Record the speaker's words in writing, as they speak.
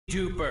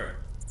duper.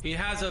 He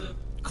has a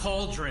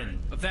cauldron,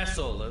 a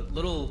vessel, a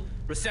little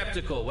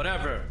receptacle,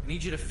 whatever. I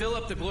need you to fill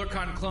up the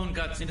Glorkon clone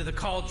guts into the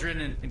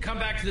cauldron and come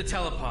back to the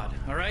telepod,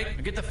 alright?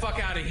 Now get the fuck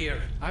out of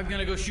here. I'm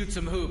gonna go shoot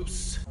some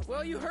hoops.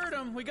 Well, you heard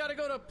him. We gotta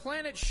go to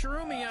planet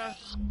Shroomia.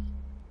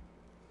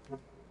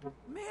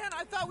 Man,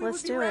 I thought we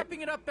would be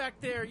wrapping it up back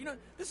there. You know,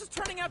 this is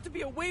turning out to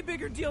be a way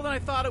bigger deal than I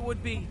thought it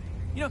would be.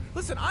 You know,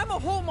 listen, I'm a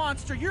whole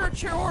monster. You're a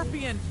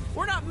Cherorpian.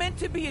 We're not meant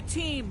to be a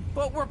team,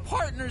 but we're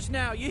partners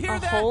now. You hear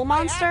that? A whole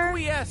monster? I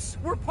acquiesce.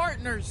 We're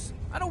partners.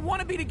 I don't want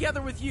to be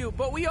together with you,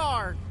 but we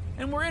are.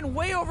 And we're in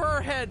way over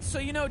our heads, so,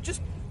 you know,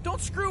 just don't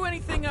screw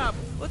anything up.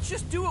 Let's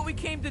just do what we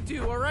came to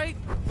do, all right?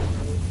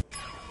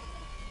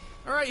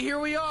 All right, here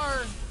we are.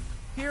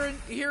 Here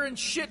in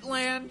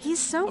Shitland. He's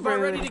so about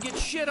rude. ready to get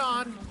shit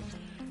on.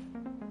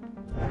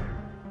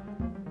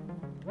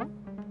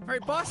 All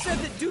right, boss said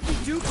that Doopy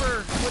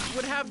Duper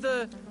would have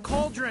the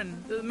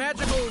cauldron, the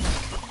magical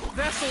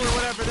vessel or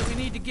whatever that we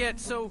need to get,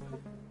 so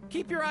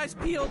keep your eyes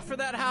peeled for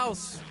that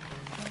house.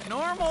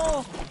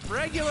 Normal,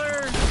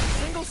 regular,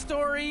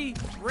 single-story,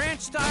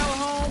 ranch-style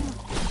home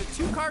with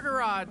a 2-car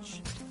garage.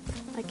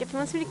 Like, if he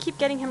wants me to keep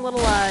getting him little,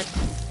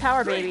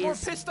 power Great, babies, more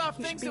pissed-off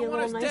he things should that be a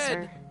want us little nicer.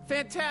 dead.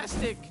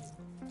 Fantastic.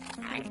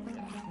 There's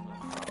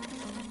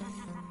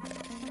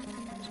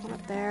one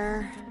up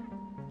there.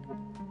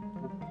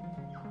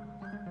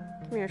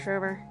 Come here,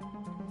 Trover.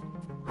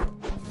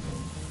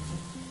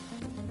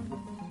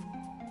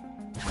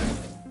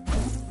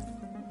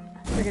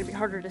 They're gonna be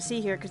harder to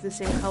see here because the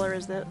same color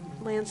as the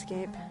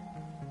landscape.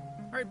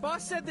 All right,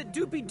 boss said that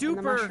Doopy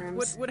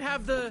Duper would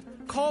have the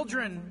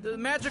cauldron, the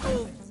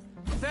magical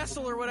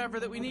vessel or whatever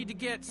that we need to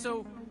get,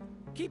 so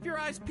keep your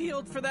eyes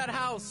peeled for that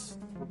house.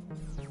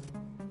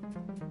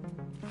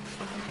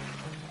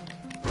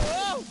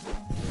 Whoa!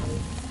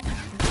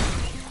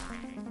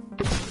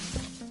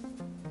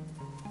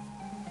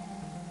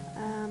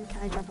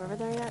 Can I jump over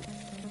there yet?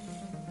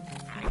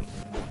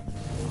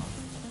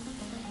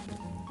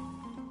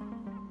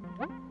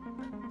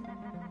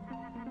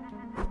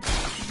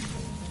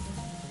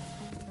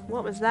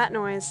 What was that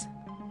noise?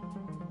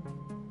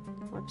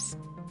 Whoops.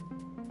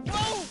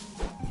 Whoa!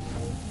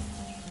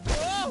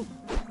 Whoa!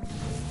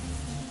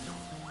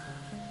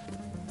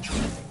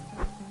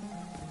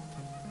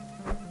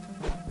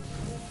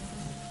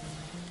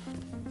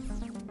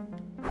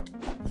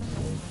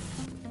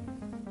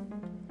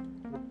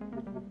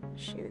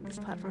 Shoot, these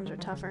platforms are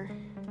tougher.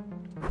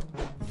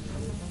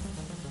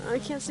 I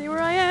can't see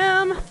where I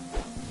am!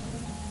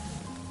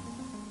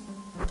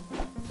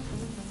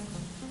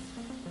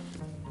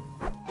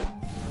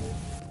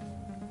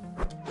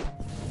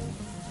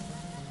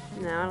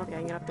 No, I don't think I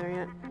can get up there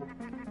yet.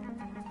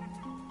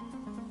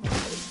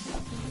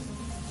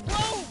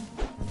 Whoa!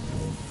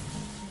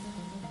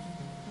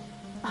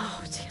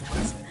 Oh,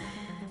 damn it.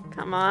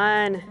 Come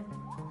on.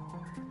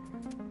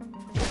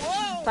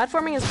 Whoa!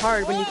 Platforming is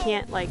hard when you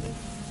can't, like,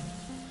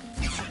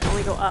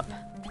 only go up.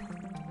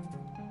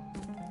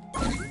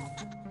 Okay,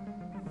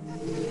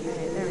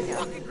 there we go.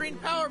 Fucking green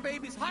power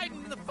babies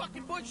hiding in the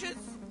fucking bushes.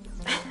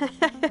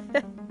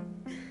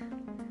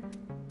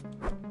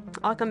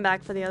 I'll come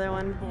back for the other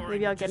one.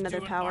 Maybe I'll get Just another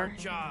doing power. our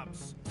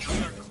jobs. We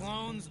are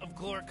clones of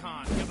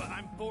Glorkon. Yeah, but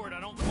I'm bored. I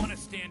don't want to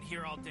stand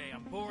here all day.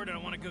 I'm bored. I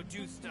want to go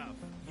do stuff.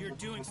 You're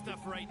doing stuff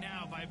right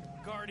now by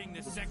guarding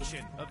this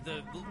section of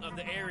the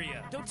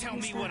area. Don't tell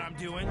me what I'm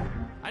doing.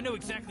 I know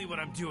exactly what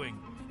I'm doing,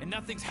 and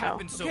nothing's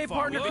happened so Okay, far.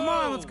 partner, Whoa, come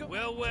on, let's go.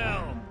 Well. Oh,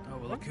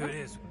 well, look who it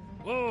is.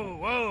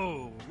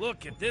 Whoa!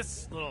 Look at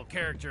this little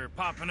character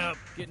popping up,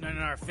 getting in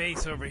our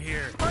face over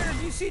here. Partner,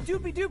 do you see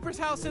Doopy Duper's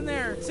house in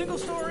there? Single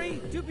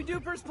story, Doopy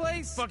Duper's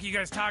place? Fuck you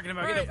guys talking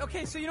about? Right,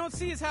 okay, so you don't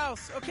see his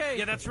house. Okay.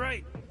 Yeah, that's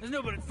right. There's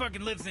nobody that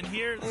fucking lives in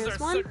here. This There's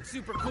is our one.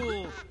 super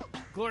cool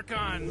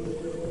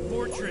Glorkon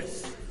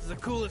fortress. This is the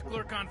coolest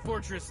Glorkon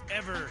fortress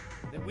ever.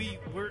 That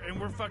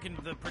we're fucking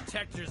the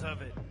protectors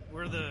of it.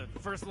 We're the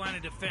first line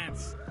of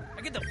defense.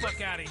 Now get the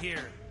fuck out of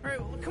here. All right,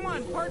 well, come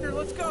on, partner,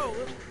 let's go.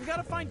 We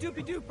gotta find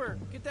Doopy Duper.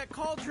 Get that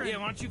cauldron. Yeah,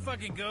 why don't you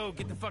fucking go?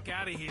 Get the fuck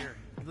out of here.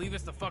 Leave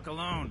us the fuck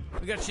alone.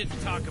 We got shit to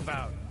talk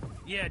about.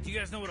 Yeah, do you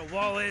guys know what a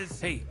wall is?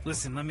 Hey,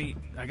 listen,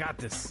 I got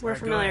this. We're All right,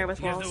 go familiar ahead. with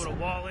You guys walls. know what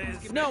a wall is?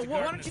 Get No, back to why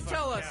guarding don't you this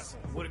tell fucking us? castle.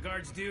 What do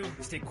guards do?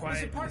 Stay quiet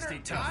Listen, partner,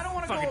 and stay tough. I don't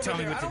want to go fucking over tell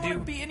me there. what I don't to do.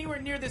 want to be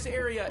anywhere near this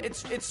area.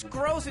 It's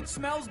gross. It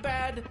smells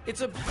bad.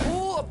 It's a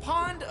pool, a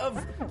pond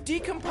of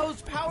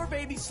decomposed power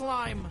baby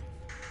slime.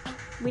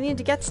 We need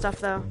to get stuff,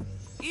 though.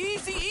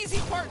 Easy,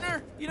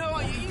 partner. You know,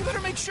 you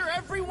better make sure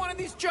every one of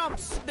these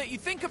jumps that you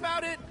think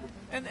about it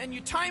and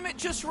you time it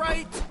just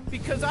right,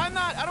 because I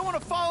don't want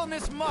to fall in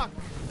this muck.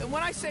 And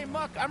when I say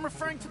muck, I'm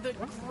referring to the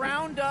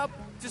ground up,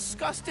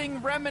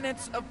 disgusting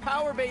remnants of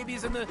power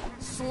babies in the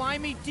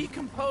slimy,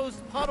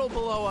 decomposed puddle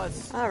below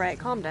us. Alright,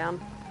 calm down.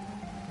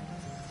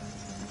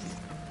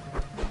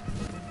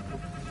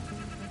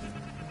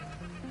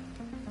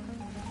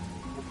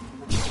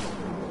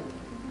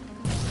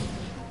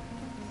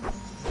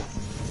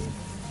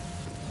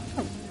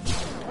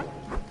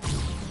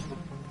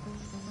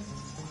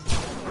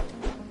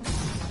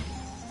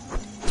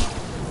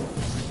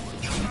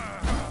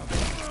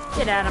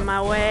 Get out of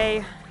my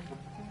way.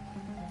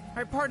 All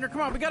right, partner,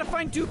 come on. We gotta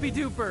find Doopy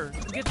Dooper.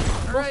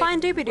 We'll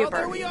find Doopy Dooper.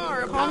 Well, there we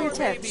are. A Calm your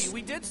power tits. baby.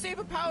 We did save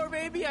a power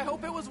baby. I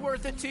hope it was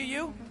worth it to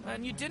you.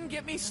 And you didn't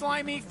get me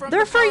slimy from They're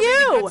the for power baby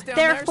you. guts down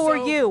They're there, for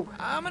so you.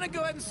 I'm gonna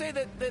go ahead and say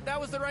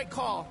that was the right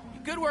call.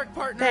 Good work,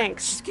 partner.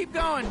 Thanks. Just keep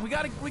going. We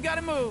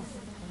gotta move.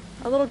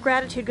 A little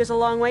gratitude goes a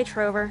long way,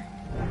 Trover.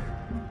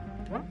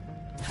 I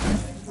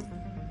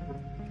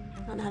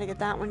don't know how to get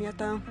that one yet,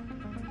 though.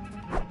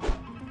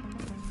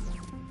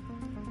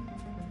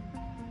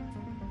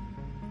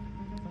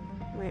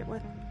 Wait,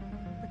 what?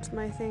 What's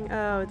my thing?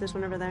 Oh, this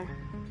one over there.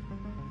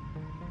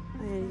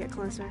 I need to get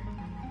closer.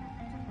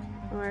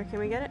 Where can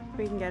we get it?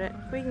 We can get it.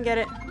 We can get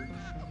it.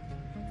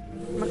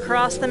 I'm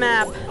across the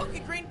map. Look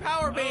at green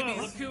power babies.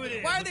 Oh, look who it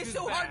is. Why are Look they who's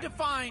so back. hard to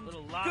find?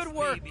 Little lost Good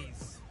work.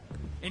 babies.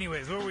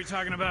 Anyways, what were we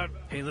talking about?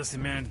 Hey,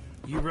 listen, man.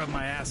 You rub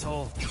my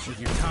asshole with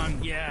your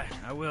tongue. Yeah,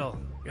 I will.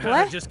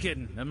 What? Just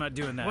kidding. I'm not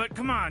doing that. What?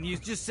 Come on. You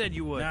just said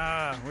you would.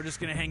 Nah, we're just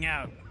gonna hang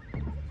out.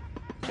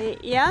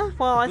 Yeah?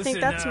 Well, I think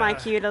Listen, that's my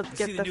cue to you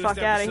see get the newest fuck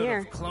out of episode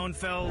here.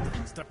 Clonefeld.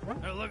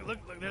 Oh,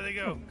 look, there they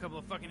go. A couple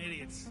of fucking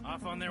idiots.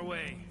 Off on their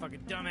way.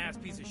 Fucking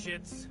dumbass piece of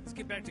shits. Let's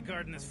get back to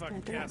guarding this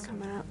fucking They're not castle.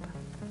 coming up.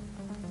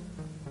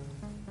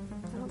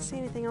 I don't see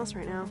anything else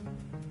right now.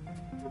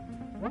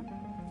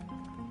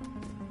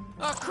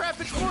 Oh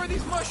crap, it's more of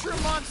these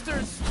mushroom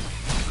monsters!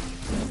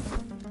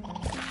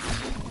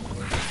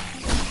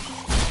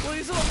 Well,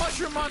 these little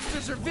mushroom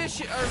monsters are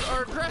vicious,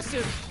 are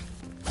aggressive.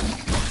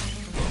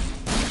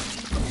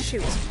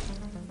 Shoot.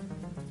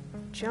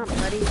 Jump,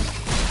 buddy.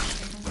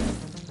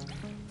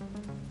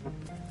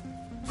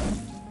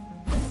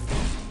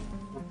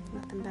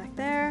 Nothing back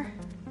there.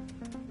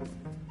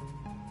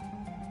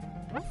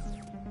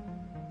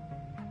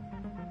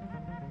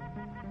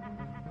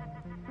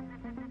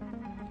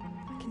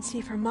 I can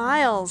see for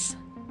miles.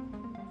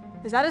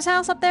 Is that his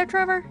house up there,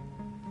 Trevor?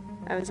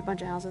 Oh, there's a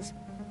bunch of houses.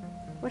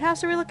 What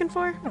house are we looking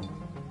for?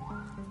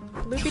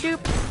 Loopy doop.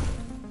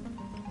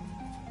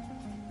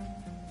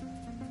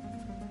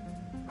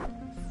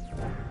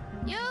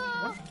 You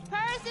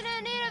person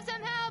in need of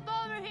some help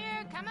over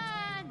here, come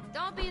on!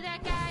 Don't be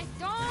that guy.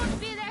 Don't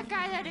be that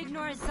guy that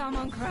ignores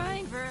someone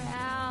crying for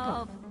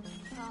help.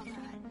 Oh God,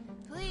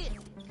 please,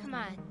 come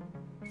on,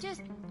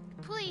 just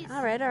please.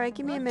 All right.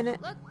 Give me a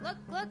minute. Look.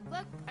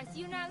 I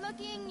see you not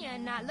looking. You're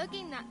not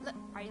looking. Not look.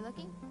 Are you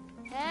looking?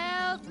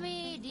 Help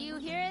me! Do you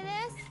hear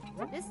this?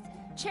 This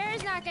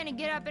chair's not gonna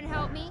get up and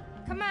help me.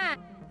 Come on.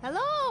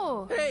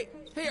 Hello. Hey,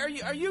 are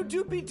you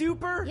Doopy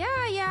Dooper?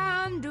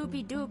 Yeah, I'm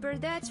Doopy Dooper.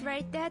 That's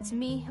right, that's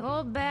me.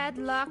 Old bad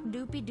luck,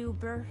 Doopy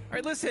Dooper. All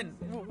right, listen.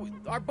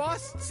 Our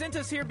boss sent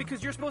us here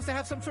because you're supposed to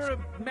have some sort of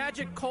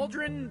magic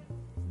cauldron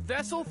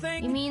vessel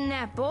thing. You mean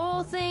that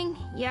bowl thing?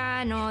 Yeah,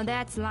 I know,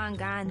 that's long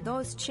gone.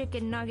 Those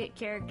chicken nugget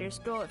characters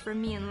stole it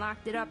from me and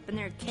locked it up in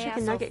their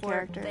castle nugget fort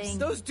characters. thing.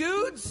 Those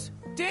dudes?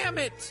 Damn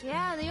it!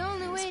 Yeah, the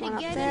only way to one up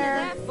get into there.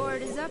 that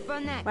fort is up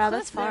on that Wow, cliff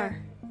that's far.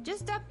 there.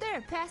 Just up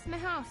there, past my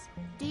house.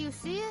 Do you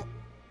see it?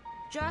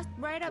 Just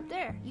right up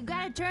there. You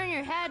gotta turn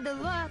your head to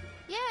look.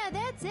 Yeah,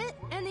 that's it.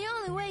 And the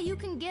only way you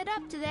can get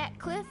up to that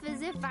cliff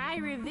is if I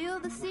reveal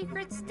the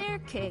secret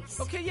staircase.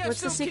 Okay, yeah, What's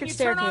so the can secret you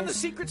turn on the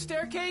staircase? secret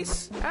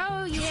staircase?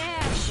 Oh,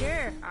 yeah,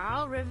 sure.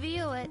 I'll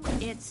reveal it.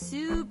 It's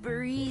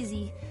super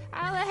easy.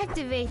 I'll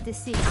activate the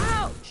secret.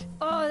 Ouch!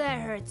 Oh, that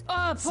hurts.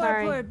 Oh,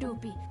 Sorry. poor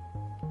Doopy.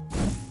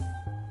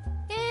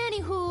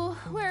 Anywho,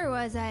 where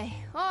was I?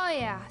 Oh,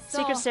 yeah. So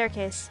Secret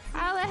staircase.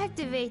 I'll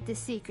activate the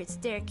secret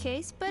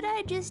staircase, but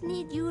I just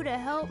need you to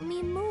help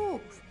me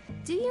move.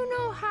 Do you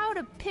know how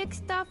to pick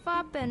stuff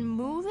up and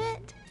move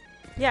it?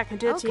 Yeah, I can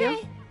do it to you.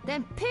 Okay,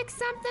 then pick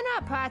something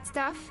up, hot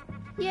stuff.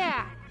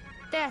 Yeah,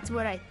 that's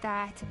what I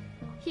thought.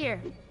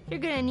 Here, you're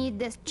gonna need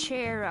this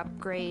chair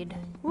upgrade.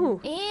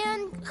 Ooh.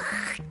 And...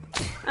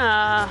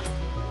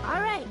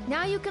 Alright,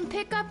 now you can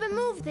pick up and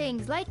move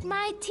things, like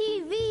my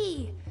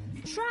TV.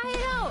 Try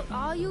it out.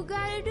 All you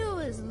gotta do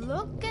is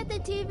look at the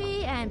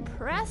TV and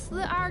press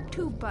the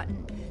R2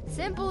 button.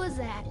 Simple as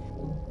that.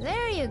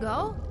 There you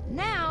go.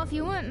 Now, if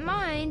you wouldn't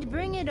mind,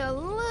 bring it a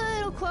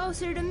little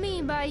closer to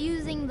me by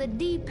using the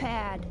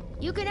D-pad.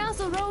 You can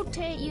also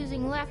rotate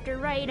using left or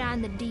right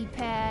on the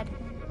D-pad.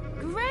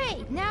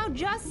 Great! Now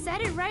just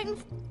set it right in...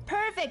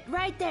 Perfect,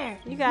 right there.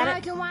 You got now it. I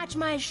can watch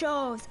my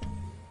shows.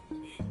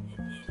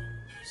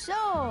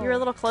 So... You're a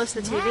little close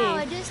to the TV. Now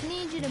I just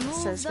need you to move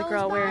Says those the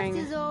girl wearing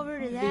boxes over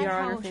to that VR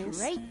on her house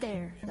face. right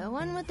there. The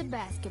one with the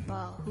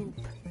basketball hoop.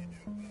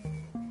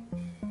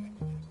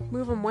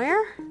 Move them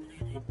where?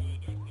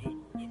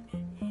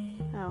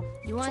 Oh,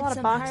 You there's want a lot of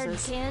some hard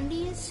boxes.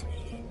 candies?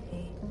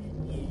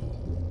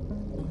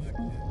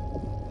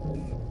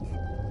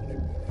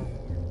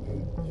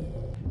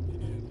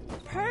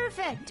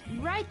 Perfect!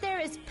 Right there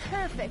is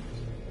perfect.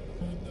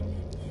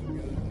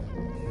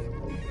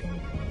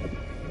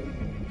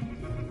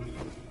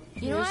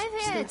 You know, Just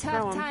I've had a gonna throw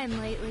tough 'em.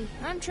 time lately.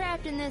 I'm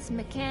trapped in this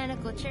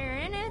mechanical chair,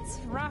 and it's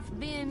rough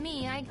being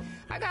me. I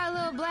got a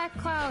little black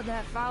cloud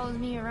that follows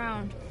me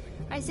around.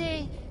 I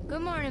say,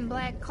 good morning,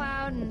 black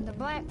cloud, and the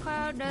black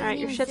cloud doesn't Alright,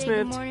 your even shit's say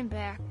moved. good morning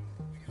back.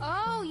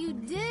 Oh, you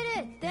did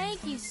it!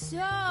 Thank you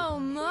so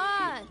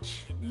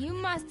much. You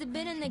must have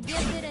been in the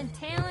gifted and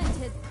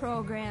talented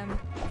program.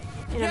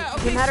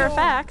 As a matter of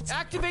fact.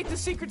 Activate the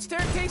secret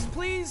staircase,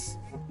 please.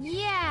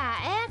 Yeah,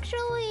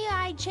 actually,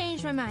 I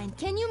changed my mind.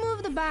 Can you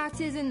move the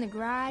boxes in the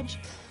garage?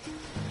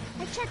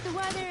 I checked the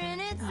weather and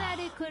it said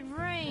it could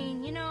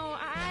rain. You know,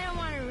 I don't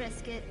want to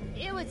risk it.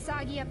 It would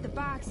soggy up the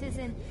boxes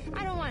and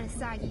I don't want to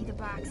soggy the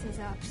boxes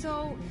up.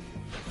 So,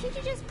 could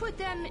you just put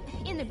them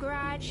in the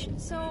garage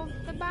so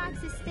the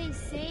boxes stay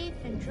safe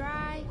and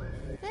dry?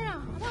 Then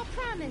I'll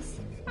promise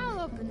I'll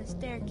open the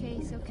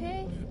staircase,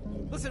 okay?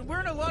 Listen,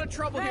 we're in a lot of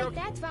trouble here. Right,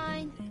 that's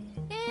fine.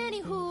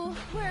 Anywho,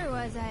 where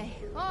was I?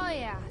 Oh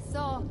yeah,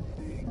 so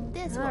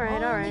this will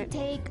only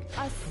take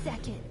a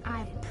second,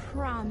 I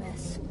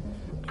promise.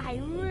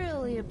 I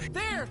really appreciate.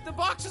 There! The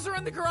boxes are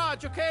in the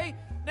garage, okay?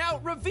 Now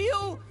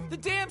reveal the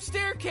damn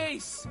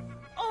staircase!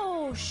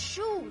 Oh,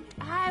 shoot.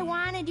 I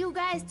wanted you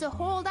guys to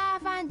hold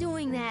off on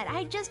doing that.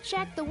 I just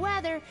checked the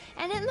weather,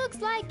 and it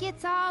looks like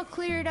it's all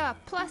cleared up.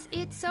 Plus,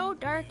 it's so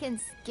dark and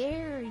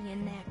scary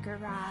in that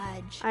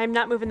garage. I'm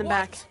not moving them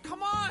back.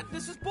 Come on!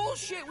 This is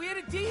bullshit! We had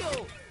a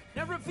deal!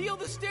 Now reveal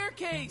the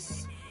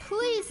staircase!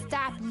 Please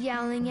stop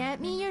yelling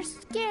at me. You're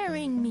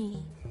scaring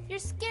me. You're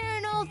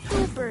scaring old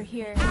Trooper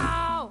here.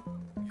 Ow!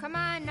 Come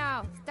on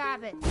now.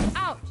 Stop it.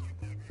 Ouch!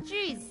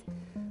 Jeez.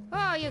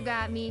 Oh, you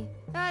got me.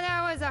 Oh,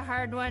 that was a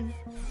hard one.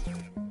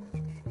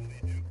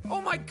 Oh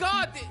my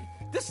god!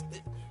 This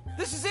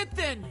is it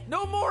then!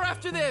 No more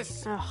after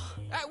this! Ugh.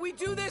 We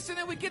do this and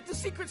then we get the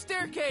secret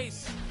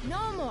staircase!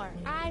 No more,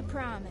 I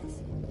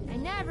promise. I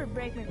never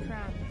break my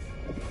promise.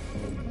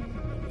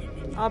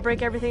 I'll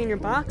break everything in your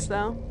box,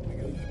 though.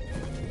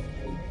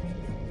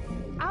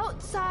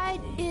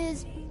 Outside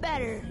is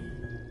better.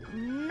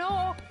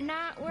 No,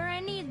 not where I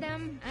need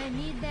them. I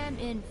need them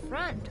in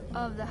front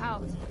of the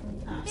house.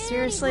 Oh,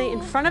 seriously?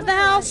 In front of the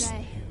house?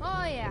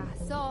 Oh yeah,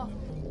 so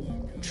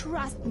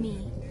trust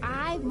me.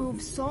 I've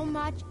moved so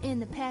much in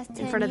the past 10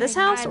 years. In front of this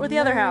house or the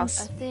other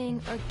house? A thing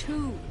or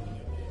two.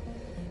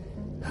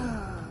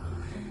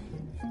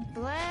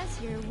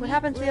 Bless your What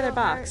happened to the other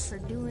box? For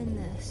doing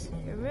this.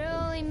 You're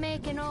really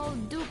making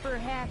old Duper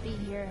happy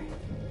here.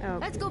 Oh,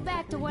 let's go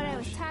back to what I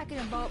was talking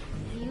about.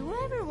 Do you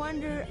ever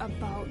wonder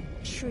about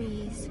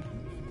trees?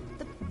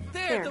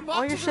 There, the boxes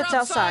all your shit's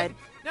are outside.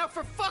 Now,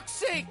 for fuck's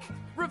sake,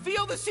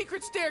 reveal the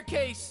secret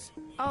staircase.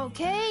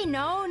 Okay,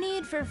 no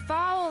need for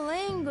foul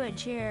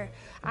language here.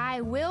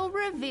 I will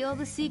reveal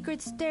the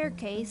secret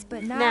staircase,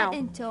 but not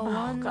until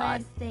one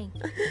last thing.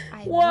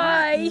 I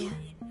Why? want you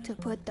to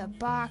put the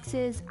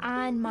boxes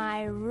on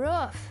my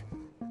roof.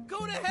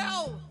 Go to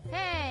hell!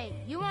 Hey,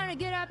 you want to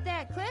get up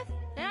that cliff?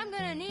 Then I'm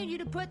gonna need you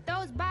to put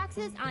those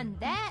boxes on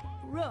that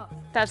roof.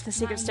 That's the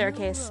secret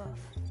staircase.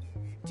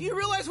 Do you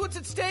realize what's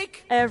at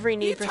stake? Every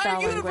need for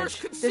foul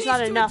language. There's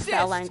not enough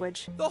foul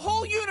language. The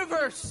whole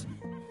universe!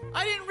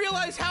 I didn't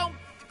realize how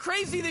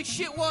crazy this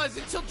shit was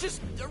until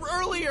just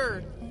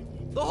earlier.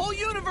 The whole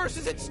universe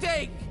is at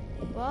stake.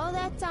 Well,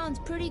 that sounds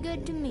pretty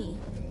good to me.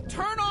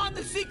 Turn on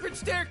the secret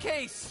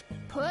staircase.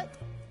 Put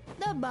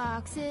the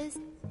boxes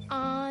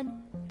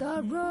on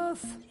the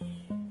roof.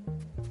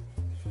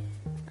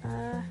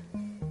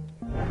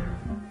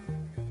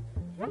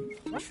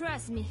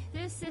 Trust me,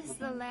 this is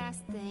the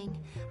last thing.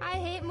 I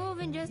hate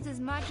moving just as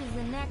much as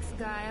the next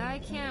guy. I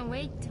can't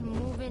wait to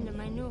move into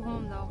my new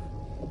home, though.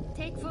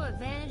 Take full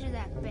advantage of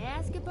that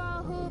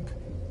basketball hoop.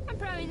 I'm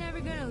probably never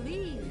gonna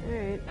leave.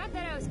 Alright. Not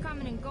that I was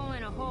coming and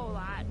going a whole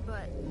lot,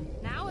 but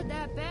now with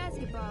that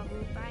basketball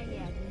hoop, I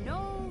had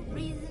no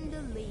reason to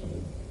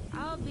leave.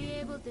 I'll be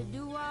able to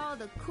do all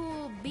the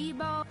cool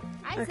b-ball.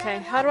 Okay,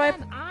 how do I...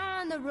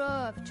 on the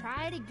roof.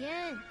 Try it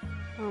again.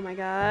 Oh my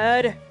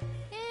god.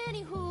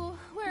 Anywho,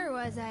 where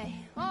was I?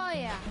 Oh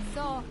yeah,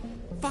 so...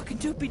 Fucking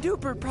doopy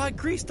duper probably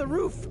greased the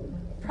roof.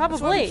 Probably.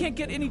 That's why we can't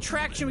get any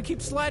traction. We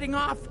keep sliding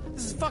off.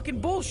 This is fucking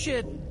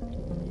bullshit.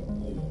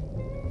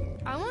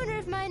 I wonder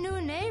if my new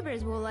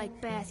neighbors will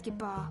like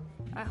basketball.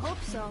 I hope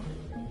so.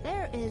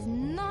 There is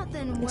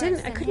nothing worse than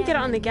I couldn't get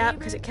it on the gap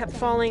because it kept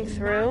falling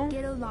through.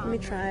 Let me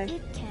try.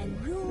 It can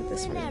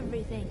this ruin one.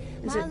 everything.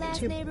 Is My it last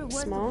too neighbor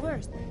was small? the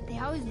worst. They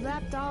always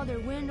left all their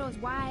windows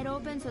wide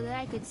open so that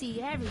I could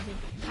see everything.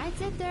 I'd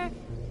sit there.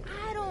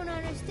 I don't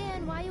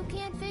understand why you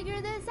can't figure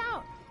this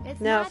out.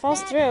 It's No, not it falls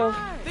that through.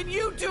 hard. Then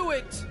you do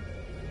it.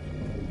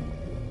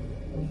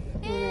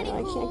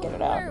 I can't get it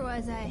Where out.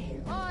 was I?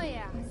 Oh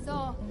yeah,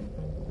 so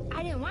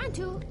I didn't want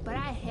to, but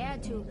I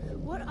had to.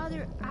 What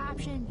other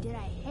option did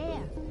I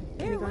have?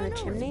 Can you go in the window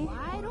chimney? was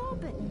wide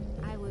open.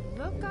 I would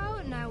look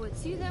out and I would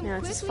see them Yeah,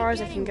 it's quickly as far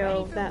as I getting can go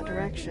ready for that work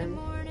direction. in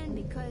the morning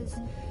because,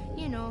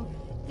 you know,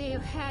 they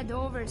had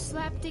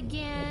overslept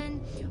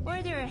again,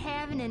 or they were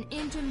having an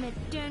intimate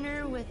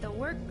dinner with the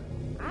work.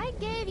 I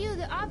gave you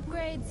the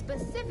upgrade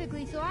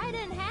specifically so I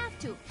didn't have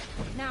to.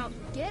 Now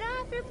get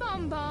off your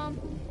bum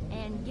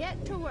and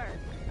get to work.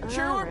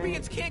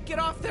 Cherubians can't get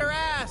off their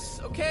ass,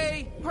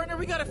 okay? Partner,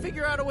 we gotta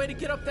figure out a way to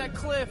get up that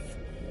cliff.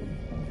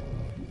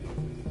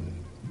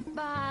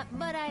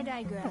 But I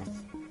digress.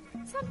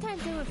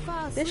 Sometimes they would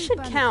fall asleep This should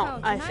on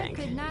count, the couch, I and think.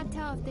 I could not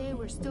tell if they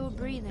were still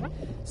breathing.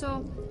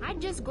 So I'd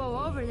just go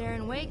over there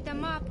and wake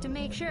them up to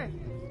make sure.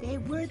 They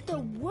were the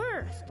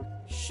worst.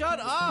 Shut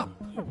up!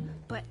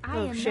 But I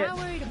Oh, am shit. not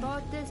worried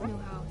about this new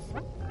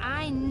house.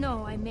 I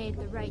know I made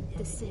the right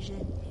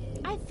decision.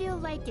 I feel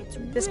like it's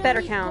This really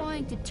better count.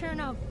 going to turn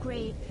out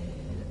great.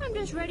 I'm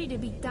just ready to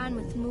be done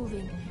with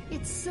moving.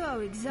 It's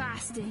so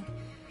exhausting.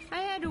 I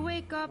had to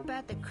wake up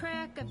at the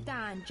crack of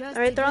dawn just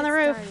All right, to they're on get the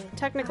roof, started.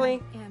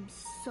 technically. I am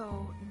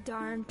so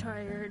darn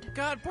tired.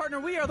 God, partner,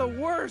 we are the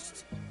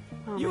worst.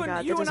 Oh you my god,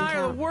 and you that and doesn't I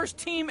are the count. worst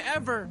team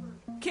ever.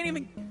 Can't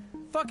even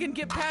fucking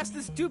get past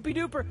this doopy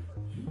dooper.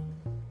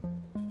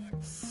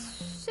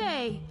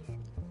 Say,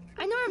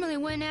 I normally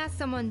wouldn't ask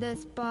someone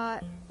this,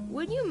 but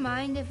would you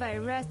mind if I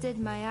rested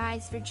my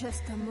eyes for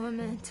just a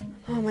moment?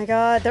 Oh my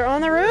god, they're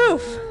on the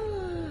roof!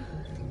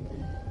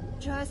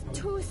 Just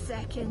 2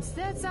 seconds,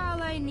 that's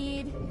all I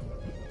need.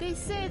 They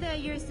say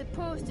that you're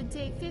supposed to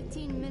take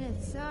 15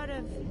 minutes out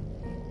of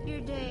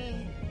your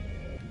day,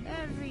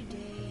 every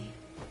day,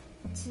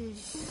 to...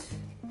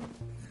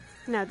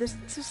 No, there's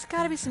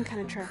gotta be some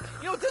kind of trick.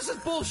 You know what? This is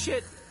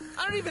bullshit.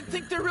 I don't even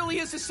think there really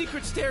is a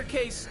secret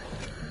staircase.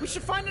 We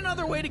should find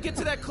another way to get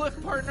to that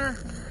cliff, partner.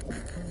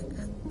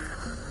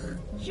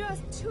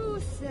 Just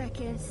 2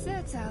 seconds,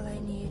 that's all I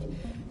need.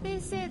 They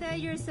say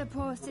that you're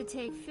supposed to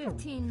take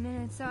 15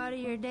 minutes out of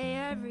your day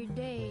every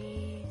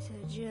day to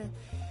just...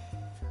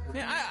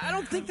 Man, I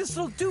don't think this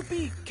little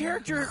doopy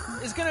character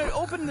is gonna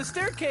open the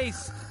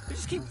staircase. They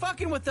just keep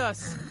fucking with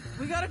us.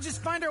 We gotta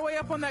just find our way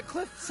up on that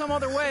cliff some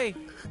other way.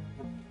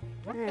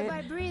 Alright.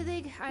 By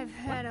breathing, I've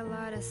had a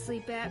lot of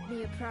sleep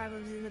apnea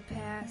problems in the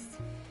past.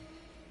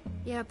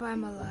 Yep,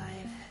 I'm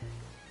alive.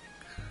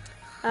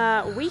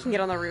 We can get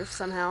on the roof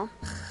somehow.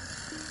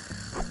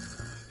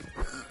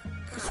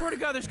 I swear to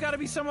God, there's gotta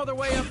be some other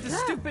way up this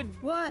stupid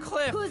What?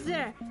 cliff. Who's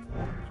there?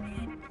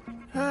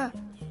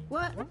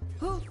 What?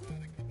 Who?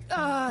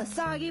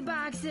 Soggy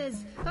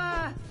boxes.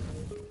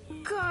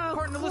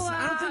 Partner, listen,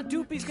 I don't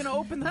think Doopy's gonna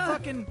open the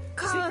fucking secret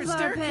cauliflower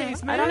staircase,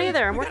 pit. man. I don't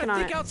either, I'm We working gotta on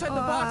think it. outside the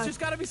box. There's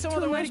gotta be some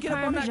other way to get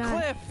up on that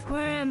cliff.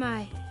 Where am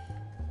I?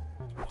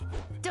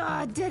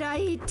 Did I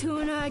eat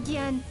tuna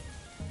again?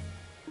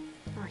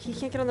 Oh, he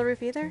can't get on the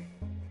roof either?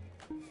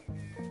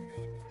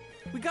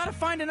 We gotta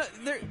find another.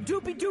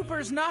 Doopy Dooper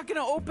is not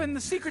gonna open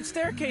the secret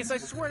staircase. I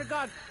swear to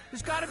God,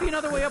 there's gotta be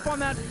another way up on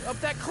that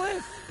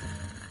cliff.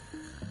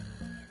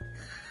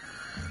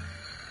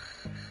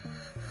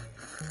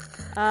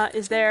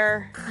 Is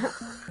there...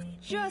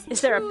 Just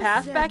Is there a 2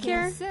 path back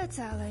seconds, here? That's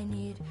all I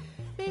need.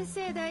 They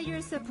say that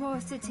you're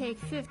supposed to take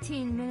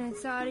 15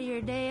 minutes out of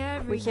your day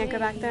every We can't go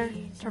back there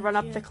day to run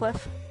up the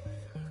cliff?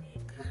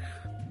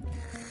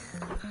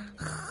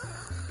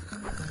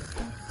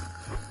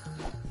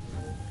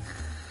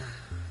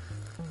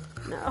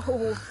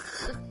 No.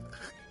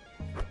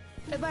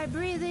 By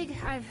breathing,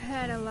 I've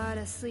had a lot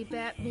of sleep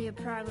apnea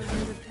problems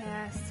in the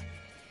past.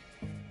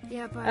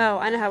 Yep, Oh,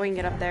 I know how we can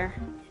get up there.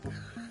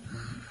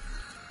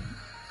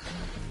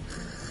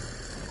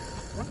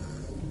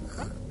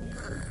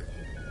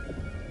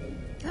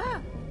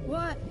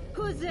 What?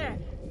 Who's there?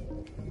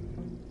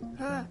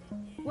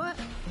 What?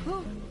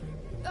 Who?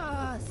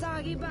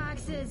 Soggy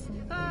boxes.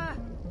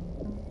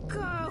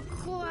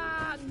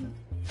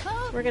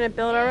 We're gonna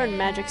build our own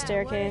magic What are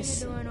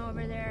staircase. you doing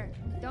over there?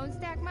 Don't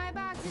stack my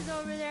boxes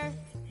over there.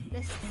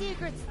 The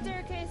secret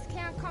staircase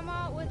can't come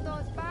out with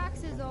those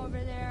boxes over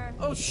there.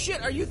 Oh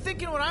shit, are you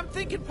thinking what I'm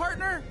thinking,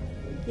 partner?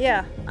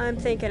 Yeah, I'm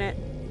thinking it.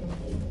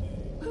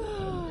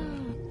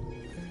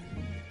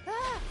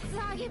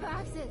 Soggy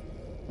boxes.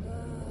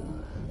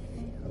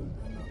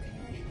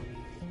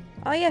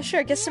 Oh yeah,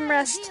 sure, get some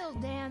rest. Deal,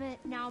 damn it.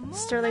 Now move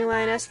Sterling my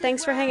Linus, boxes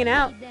thanks for where I hanging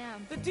out. need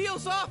them. The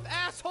deal's off,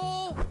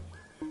 asshole!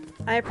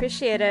 I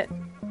appreciate it.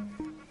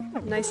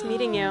 Nice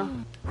meeting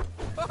you.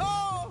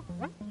 Oh,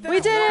 We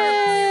did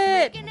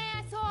it! Freaking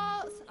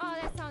assholes! Oh,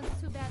 that sounds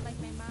too bad like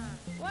my mom.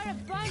 What a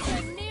bunch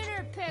of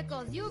neener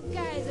pickles. You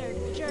guys are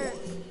jerks.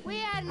 We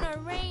had an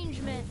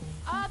arrangement.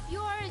 Up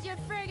yours, you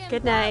friggin'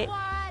 Good night.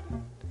 buttwad.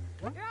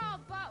 You're all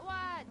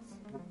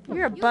buttwads.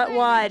 You're a You guys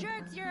buttwad. are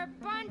jerks. You're a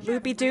bunch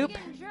Loopy of doop.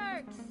 friggin'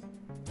 jerks.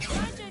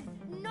 Bunch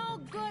of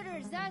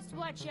no-gooders, that's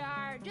what you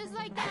are. Just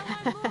like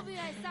that one movie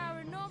I saw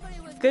where nobody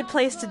was Good no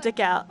place to good. dick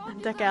out. Hope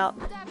you Duck guys out.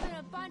 step in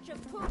a bunch of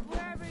poop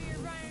wherever you're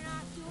running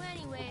off to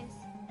anyways.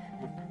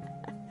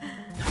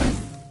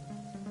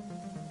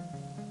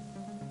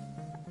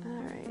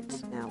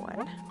 Alright, now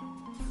what?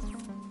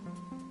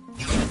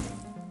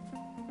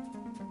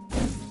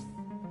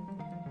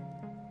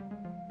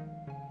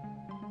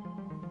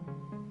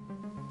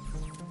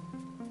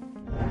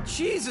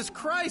 Jesus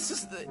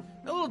Christ, that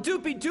little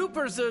doopy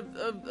dooper's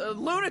a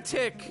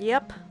lunatic.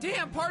 Yep.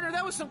 Damn, partner,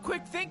 that was some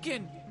quick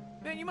thinking.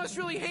 Man, you must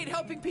really hate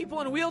helping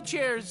people in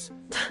wheelchairs.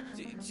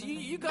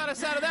 You got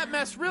us out of that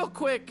mess real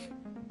quick.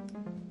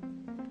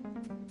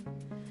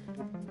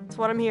 That's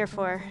what I'm here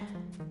for.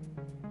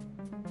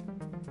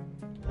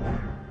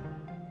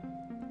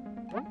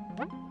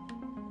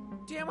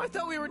 Damn, I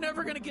thought we were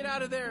never gonna get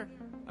out of there.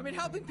 I mean,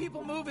 helping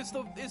people move is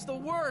the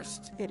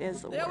worst. It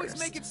is the worst. They always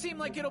make it seem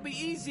like it'll be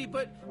easy,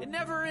 but it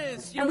never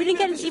is. And we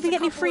didn't even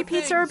get any free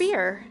pizza or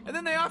beer. And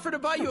then they offer to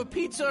buy you a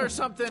pizza or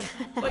something.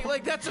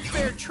 like that's a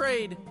fair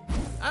trade.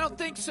 I don't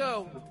think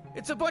so.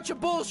 It's a bunch of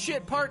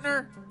bullshit,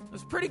 partner.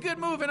 It's pretty good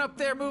moving up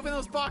there, moving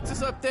those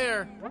boxes up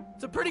there.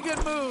 It's a pretty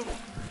good move.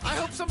 I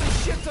hope somebody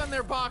shits on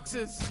their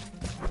boxes.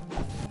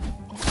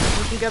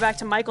 We can go back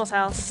to Michael's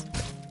house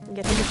and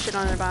get him to shit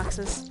on their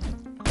boxes.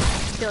 I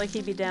feel like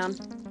he'd be down.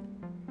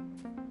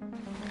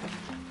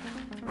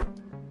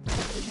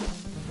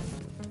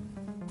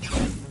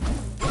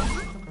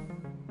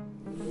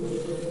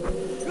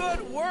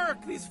 Good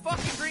work! These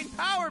fucking green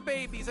power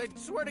babies, I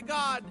swear to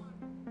God.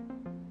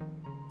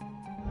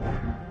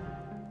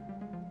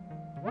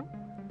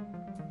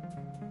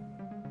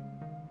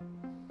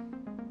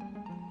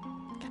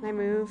 Can I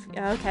move?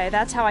 Yeah, okay,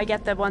 that's how I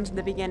get the ones in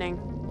the beginning.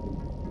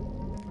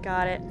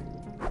 Got it.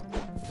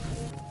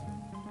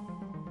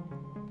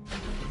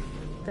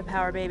 The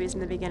power babies in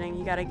the beginning.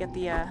 You gotta get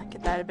the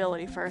get that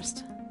ability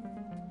first.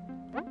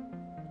 Are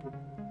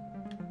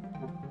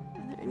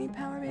there any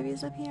power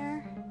babies up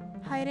here?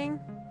 Hiding?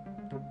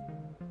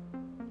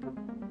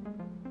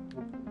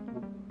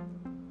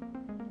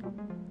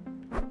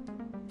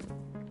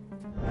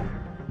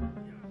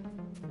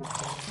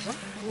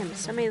 Damn,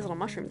 so many little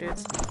mushroom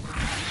dudes.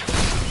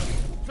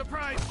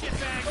 Surprise,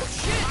 shitbag! Oh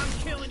shit! I'm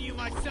killing you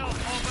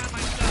myself, all by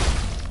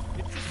myself.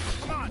 It's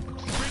just, come on,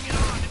 bring it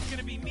on. It's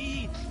gonna be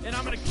me, and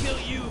I'm gonna kill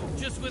you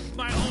just with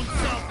my own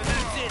self, and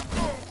that's it.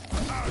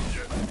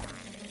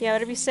 Yeah,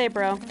 whatever you say,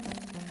 bro.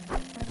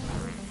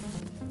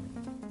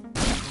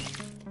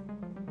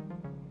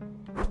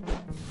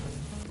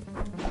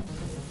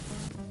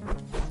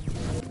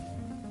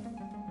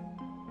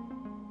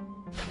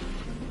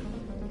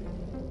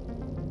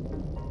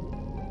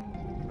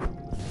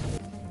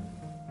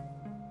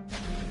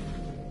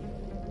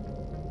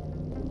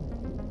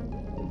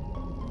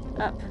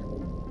 Up.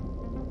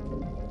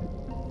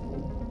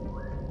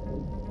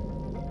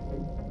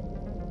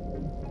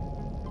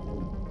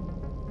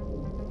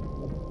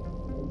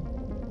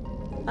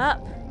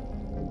 Up.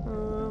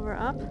 Over,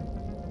 up.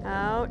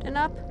 Out and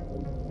up.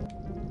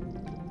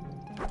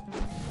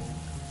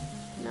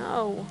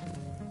 No.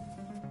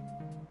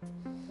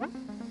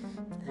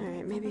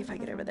 Alright, maybe if I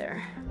get over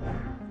there.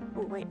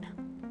 Oh, wait.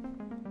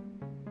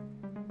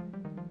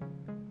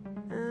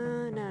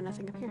 No,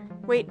 nothing up here.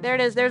 Wait, there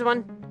it is. There's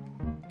one.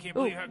 Can't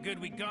believe how good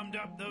we gummed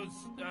up those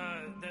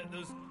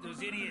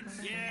idiots.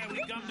 Yeah,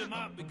 we gummed them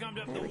up. We gummed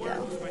up the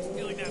worms by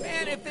stealing that.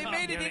 Man, if they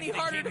made it any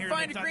harder to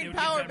find a green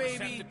power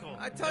baby,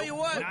 I tell you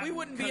what, we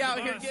wouldn't be out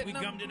here getting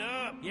them. We gummed it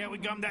up. Yeah, we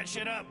gummed that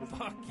shit up.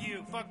 Fuck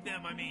you. Fuck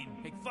them, I mean.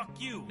 Hey, fuck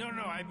you. No,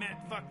 I meant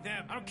fuck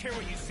them. I don't care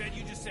what you said.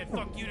 You just said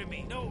fuck you to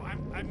me. No,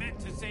 I meant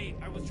to say,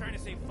 I was trying to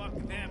say fuck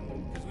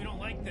them, because we don't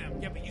like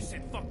them. Yeah, but you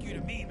said fuck you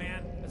to me,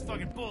 man. That's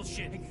fucking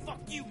bullshit. Hey,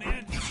 fuck you,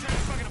 man. You're trying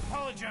to fucking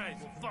apologize.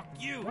 Well, fuck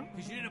you,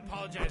 because you didn't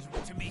apologize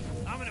to me.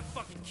 I'm gonna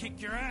fucking kick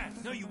your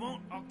ass. No, you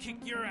won't. I'll kick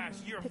your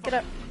ass. You're a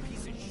fucking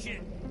piece of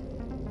shit.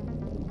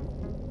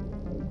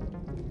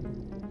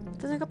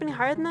 Doesn't it go up any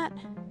higher than that?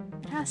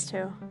 It has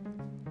to.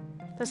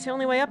 That's the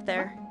only way up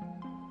there.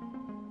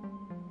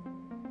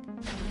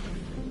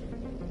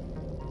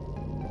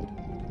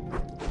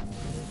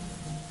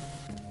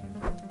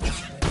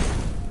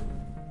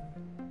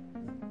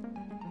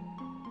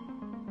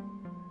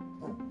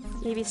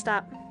 Evie,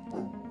 stop.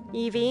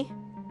 Evie.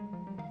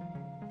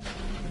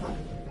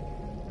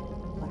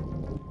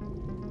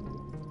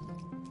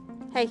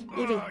 Hey,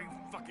 Evie. Oh, you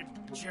fucking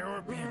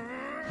cherubim.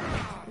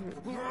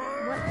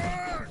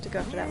 What? To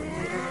go for that one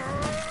later.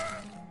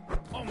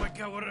 Oh my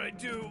god, what did I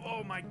do?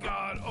 Oh my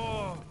god,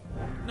 oh.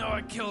 No,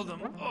 I killed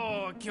him.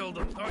 Oh, I killed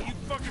him. Oh, you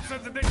fucking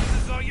sons of bitches,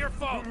 this is all your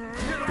fault. You're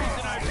the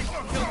reason I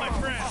killed my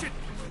friend. Shit,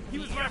 he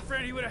was my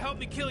friend, he would have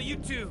helped me kill you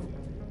too.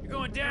 You're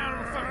going down,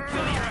 I'm gonna fucking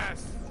kill your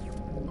ass.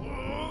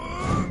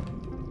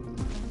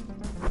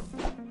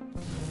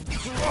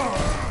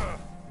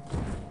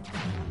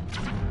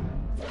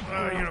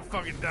 Oh, you're gonna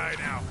fucking die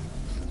now.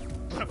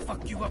 I'm gonna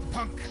fuck you up,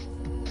 punk.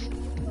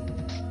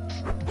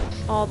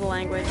 All the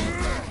language.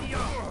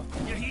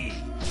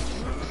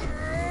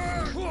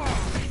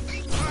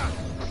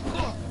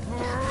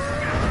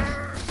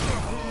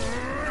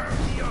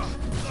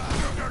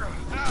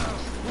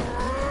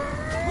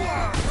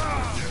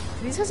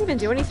 Do these guys even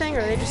do anything, or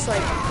are they just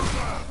like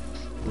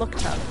look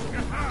tough?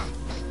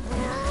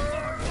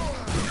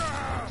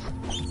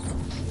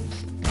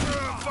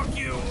 Fuck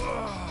you.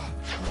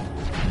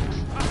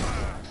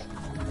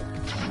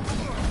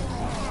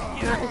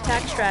 Not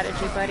attack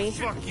strategy, buddy.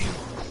 Fuck you.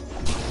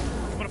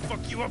 I'm gonna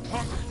fuck you up,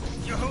 punk.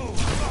 Yahoo!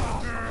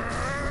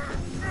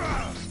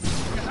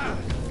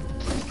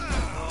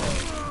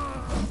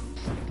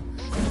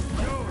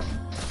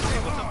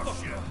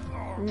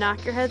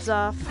 Knock your heads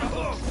off.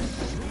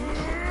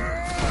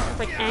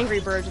 Like Angry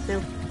Birds with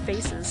no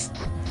faces.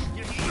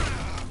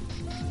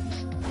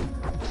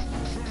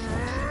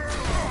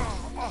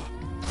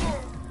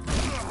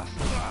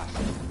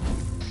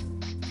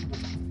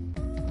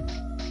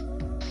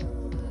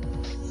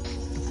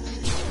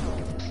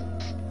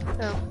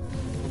 Oh.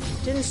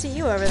 Didn't see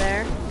you over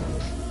there.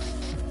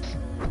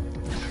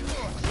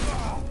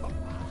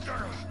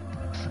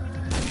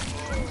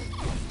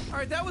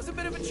 Alright, that was a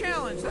bit of a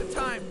challenge that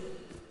time.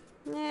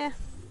 Yeah.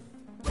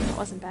 That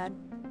wasn't bad.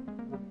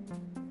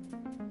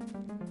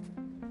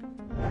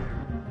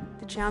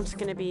 The champ's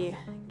gonna be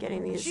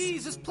getting these.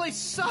 Jeez, this place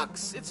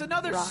sucks. It's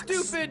another rocks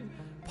stupid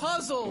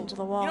puzzle. into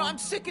the wall. You know, I'm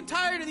sick and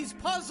tired of these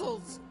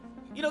puzzles.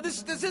 You know,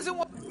 this isn't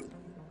what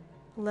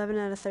 11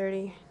 out of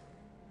 30.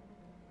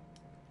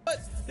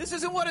 this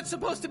isn't what it's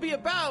supposed to be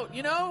about,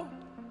 you know?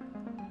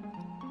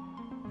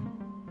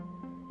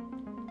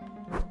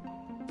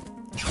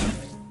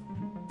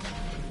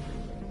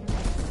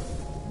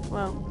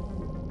 Whoa.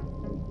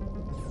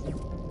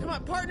 Come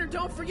on, partner,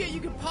 don't forget you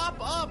can pop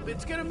up.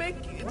 It's gonna make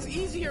it's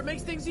easier,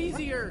 makes things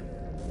easier.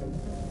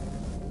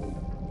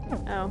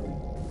 Oh.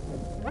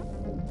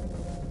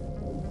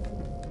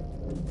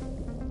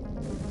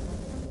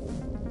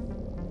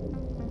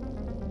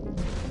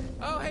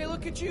 Oh, hey,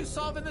 look at you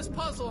solving this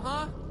puzzle,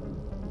 huh?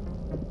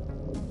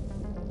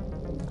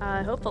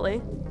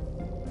 Hopefully.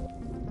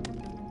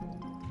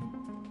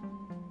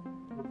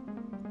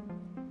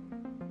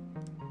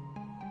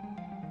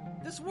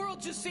 This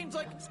world just seems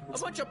like a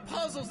bunch of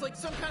puzzles, like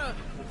some kind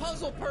of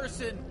puzzle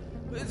person.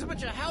 There's a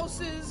bunch of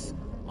houses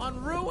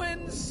on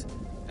ruins,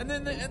 and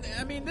then,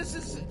 I mean, this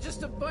is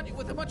just a bunch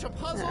with a bunch of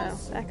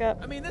puzzles. Back up.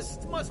 I mean, this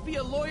must be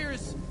a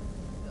lawyer's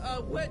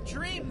wet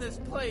dream, this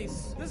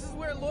place. This is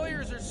where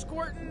lawyers are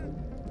squirting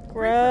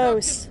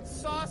Gross.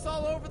 reproductive sauce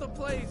all over the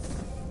place.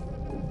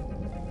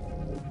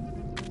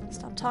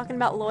 Stop talking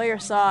about lawyer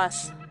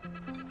sauce.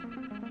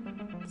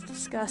 It's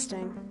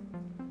disgusting.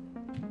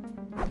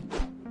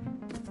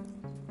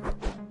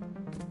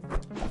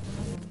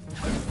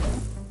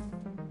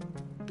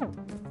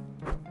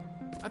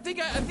 I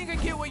think I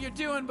get what you're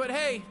doing, but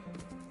hey,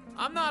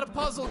 I'm not a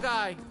puzzle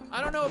guy.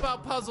 I don't know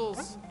about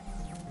puzzles.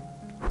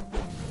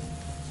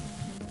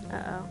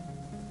 Uh-oh.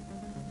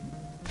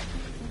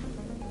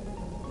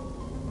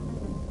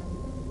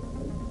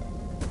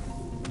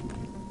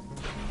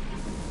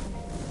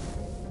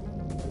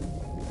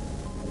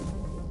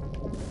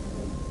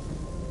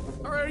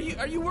 Alright,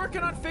 are you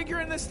working on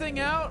figuring this thing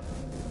out?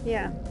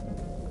 Yeah.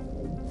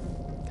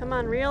 Come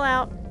on, reel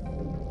out.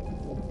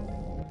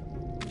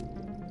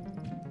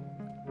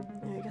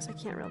 Yeah, I guess I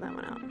can't reel that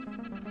one out.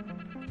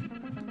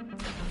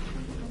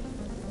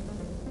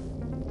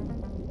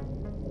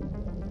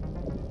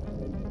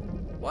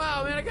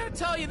 Wow, man, I gotta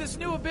tell you, this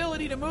new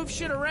ability to move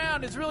shit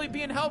around is really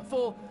being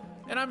helpful,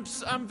 and I'm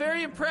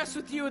very impressed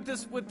with you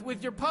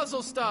with your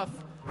puzzle stuff,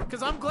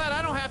 because I'm glad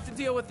I don't have to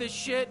deal with this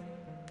shit.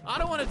 I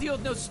don't want to deal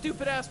with no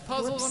stupid ass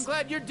puzzles. Whoops. I'm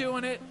glad you're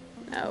doing it.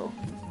 No.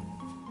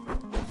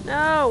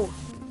 No!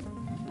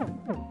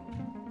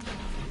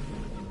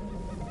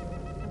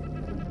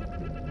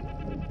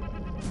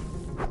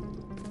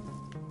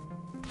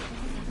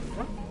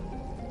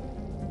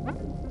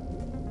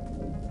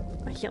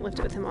 I can't lift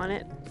it with him on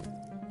it.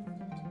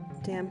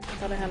 Damn,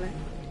 thought I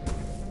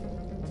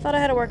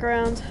had a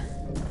workaround.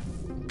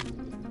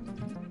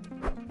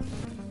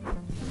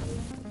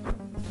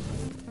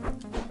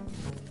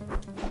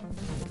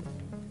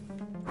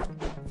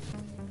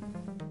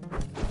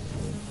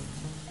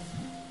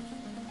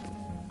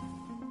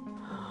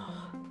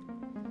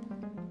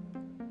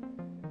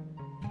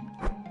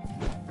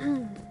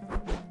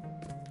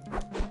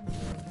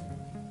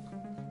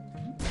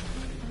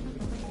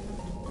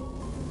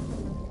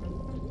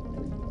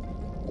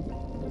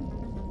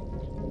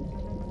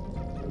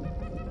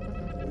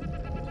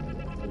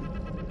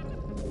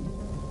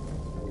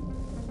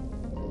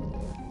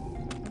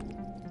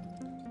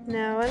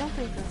 No, I don't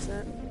think that's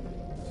it.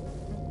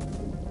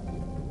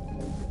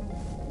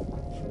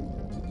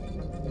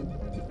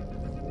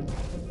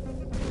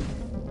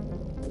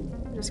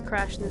 I'm just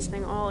crashing this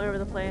thing all over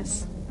the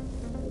place.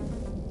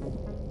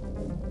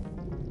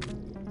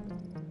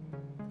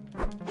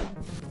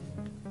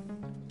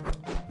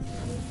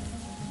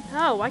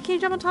 Oh, why can't you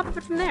jump on top of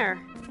it from there?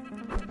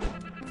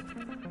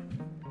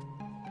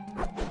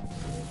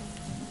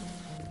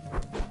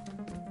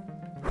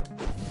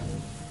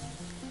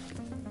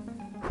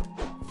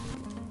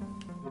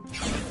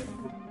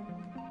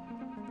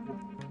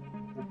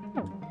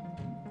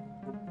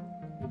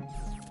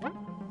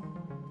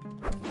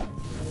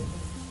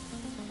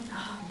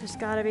 There's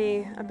gotta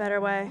be a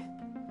better way.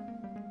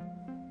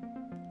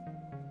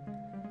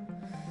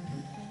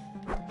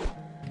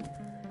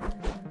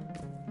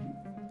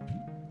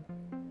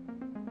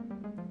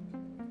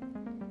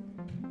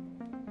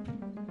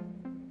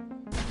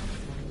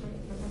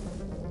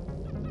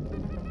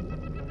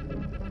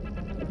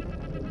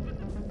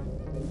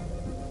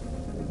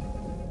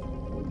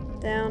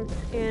 Down,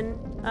 in,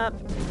 up,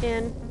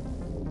 in.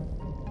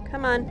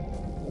 Come on.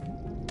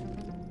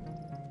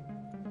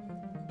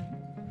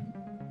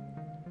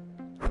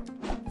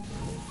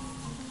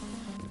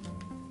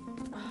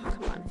 Oh,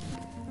 come on.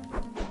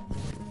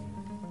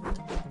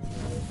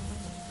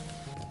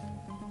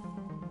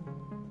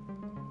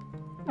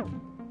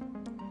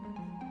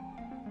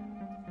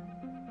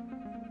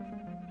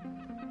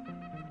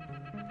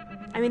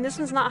 I mean, this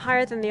one's not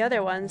higher than the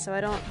other one, so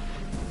I don't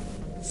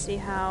see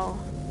how...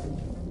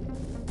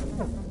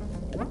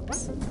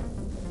 Oops.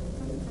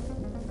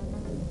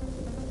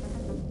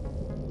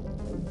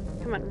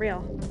 Come on,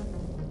 reel.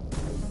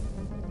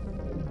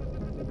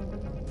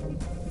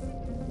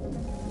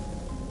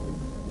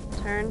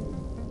 Turn.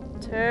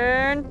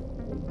 Turn.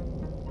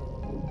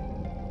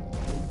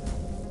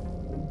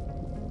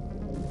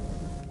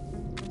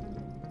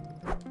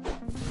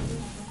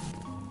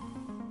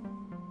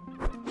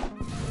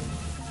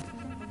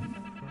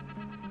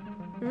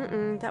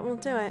 That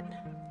won't do it.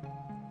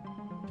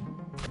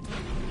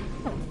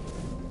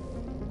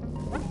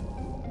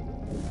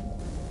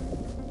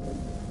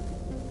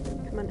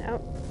 Come on,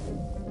 out.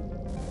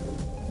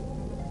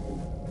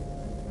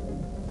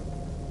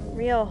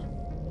 Reel.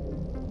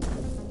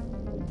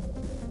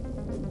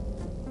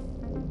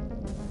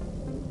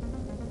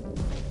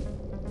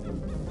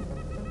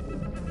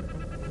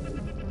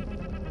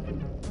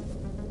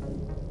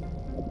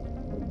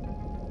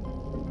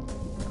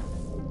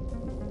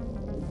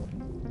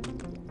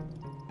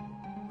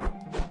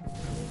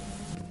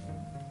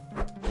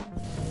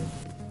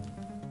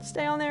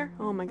 Stay on there.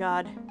 Oh my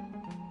god.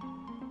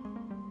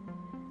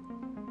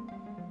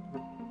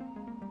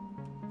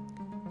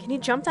 Can he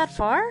jump that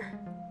far?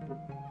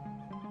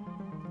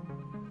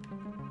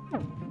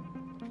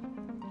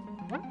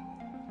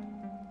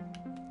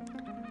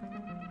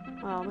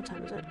 Oh, what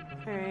time is it?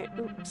 Alright,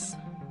 oops.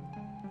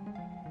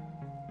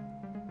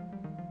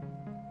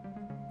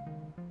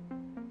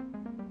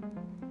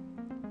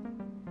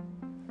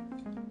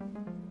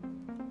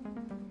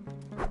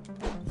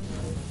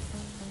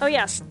 Oh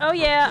yes. Oh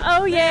yeah.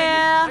 Oh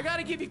yeah. I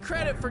gotta give you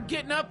credit for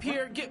getting up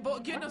here,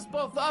 getting us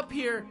both up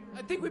here.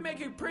 I think we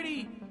make a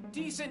pretty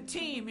decent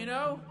team, you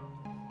know?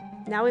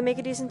 Now we make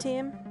a decent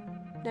team?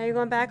 Now you're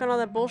going back on all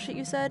that bullshit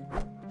you said?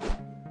 I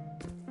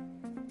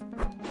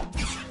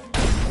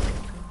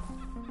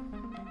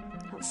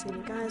don't see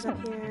any guys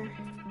up here.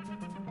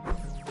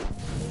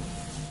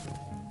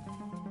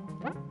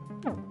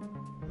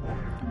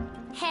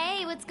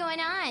 Hey, what's going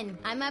on?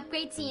 I'm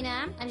Upgrade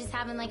Tina. I'm just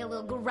having like a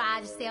little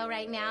garage sale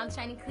right now. I'm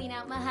trying to clean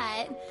out my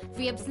hut,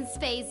 free up some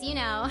space, you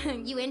know.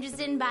 You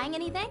interested in buying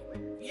anything?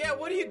 Yeah,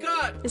 what do you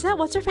got? Is that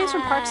what's her face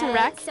from Parks and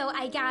Rec? So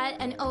I got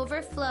an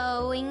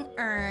overflowing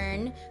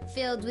urn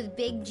filled with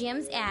Big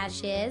Jim's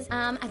ashes.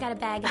 I got a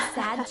bag of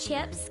sad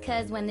chips,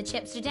 because when the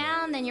chips are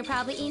down, then you're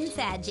probably eating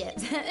sad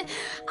chips.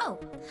 Oh,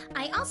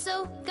 I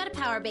also got a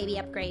Power Baby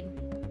upgrade.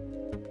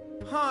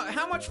 Huh,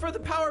 how much for the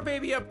Power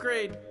Baby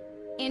upgrade?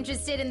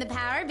 Interested in the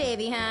Power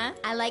Baby, huh?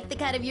 I like the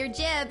cut of your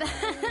jib.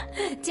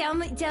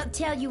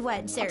 Tell you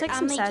what, sir.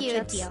 I'll make you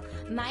a deal.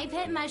 My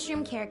pet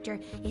mushroom character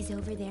is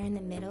over there in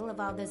the middle of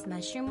all those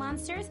mushroom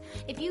monsters.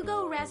 If you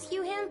go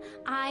rescue him,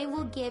 I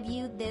will give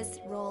you this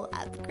roll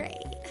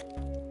upgrade.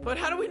 But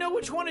how do we know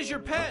which one is your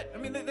pet? I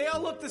mean, they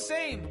all look the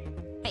same.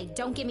 Hey,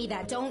 don't give me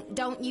that.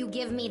 Don't you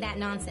give me that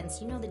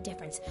nonsense. You know the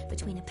difference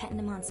between a pet and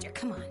a monster.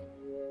 Come on.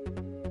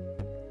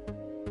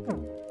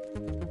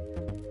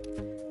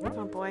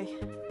 Oh boy.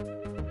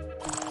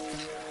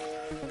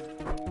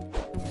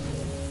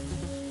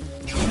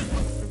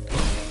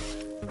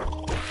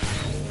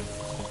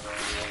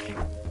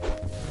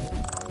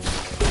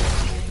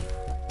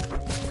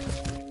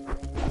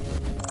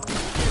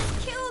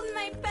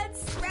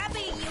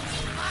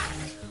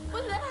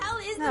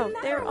 No,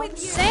 they're all the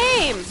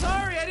same.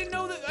 Sorry, I didn't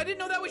know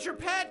that was your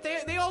pet.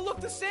 They all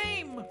look the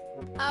same.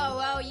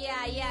 Oh,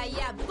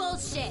 yeah.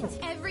 Bullshit.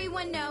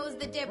 Everyone knows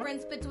the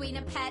difference between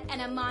a pet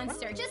and a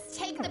monster. Just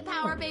take the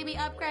Power Baby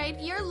upgrade.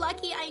 You're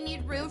lucky I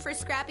need room for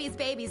Scrappy's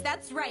babies.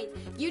 That's right.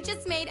 You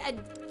just made a...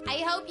 I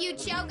hope you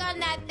choke on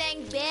that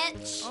thing,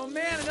 bitch. Oh,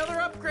 man,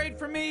 another upgrade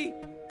for me.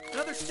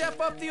 Another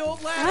step up the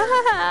old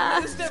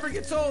ladder. This never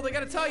gets old. I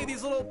gotta tell you,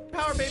 these little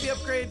Power Baby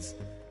upgrades...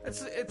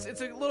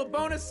 It's a little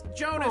bonus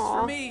Jonas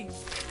for me.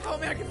 Oh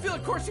man, I can feel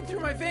it coursing through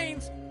my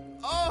veins.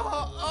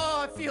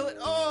 Oh, I feel it.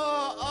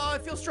 Oh, I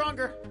feel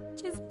stronger.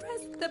 Just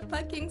press the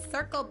fucking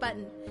circle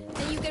button.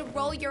 Then you can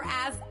roll your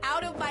ass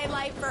out of my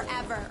life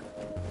forever.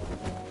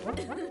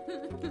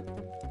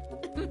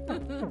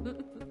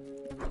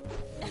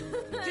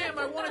 Damn,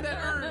 I wanted that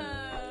urn.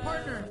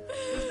 Partner,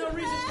 there's no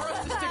reason for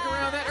us to stick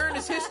around. That urn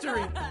is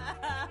history.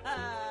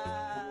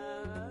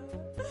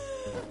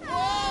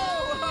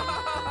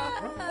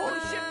 Holy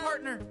shit,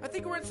 partner! I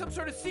think we're in some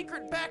sort of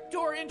secret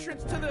backdoor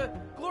entrance to the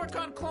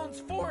Glorcon clone's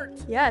fort.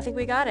 Yeah, I think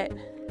we got it.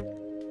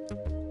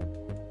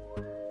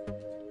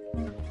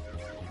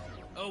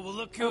 Oh, well,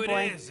 look who it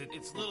is.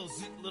 It's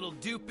little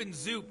Dupe and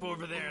Zoop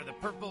over there, the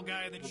purple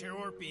guy and the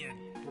Cherorpian.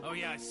 Oh,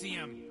 yeah, I see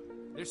him.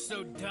 They're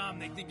so dumb,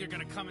 they think they're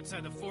gonna come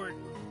inside the fort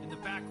in the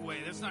back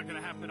way. That's not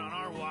gonna happen on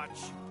our watch.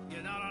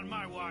 Yeah, not on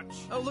my watch.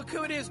 Oh, look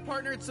who it is,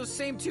 partner. It's those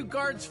same two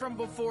guards from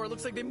before.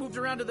 Looks like they moved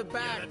around to the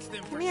back. Yeah, that's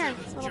them for Come here,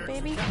 sure, little jerks.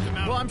 baby.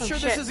 Well, I'm sure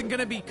this isn't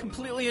gonna be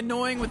completely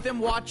annoying with them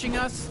watching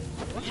us.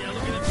 Yeah,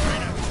 look at them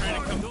trying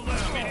to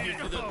come in here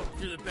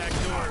through the back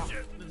door.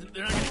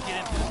 They're not gonna get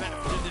in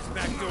through this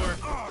back door.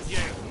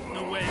 Yeah,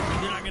 no way.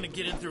 They're not gonna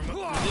get in through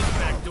this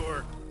back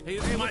door. Hey,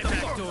 this is my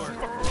back door. You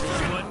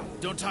know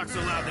what? Don't talk so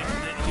loud.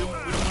 We don't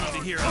want them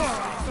to hear us.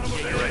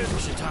 Yeah, you're right. We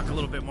should talk a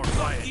little bit more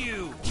quiet. We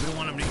don't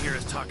want them to hear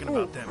us talking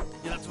about them.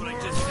 Yeah, that's what I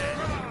just said.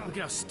 Look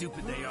at how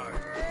stupid they are.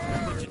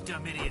 A bunch of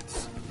dumb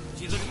idiots.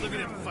 Gee, look at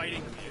them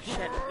fighting.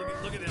 Shit.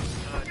 Look at them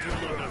doing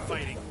a little bit of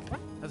fighting.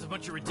 That's a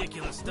bunch of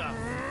ridiculous stuff.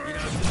 You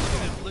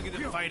know, look at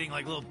them fighting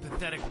like little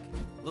pathetic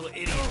little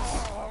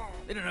idiots.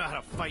 They don't know how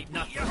to fight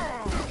nothing. Look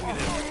at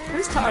them.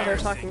 Who's Trover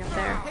talking up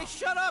there? Hey,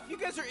 shut up! You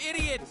guys are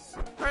idiots.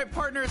 All right,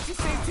 partner, it's the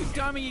same two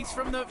dummies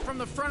from the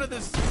front of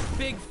this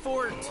big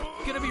fort.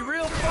 Gonna be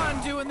real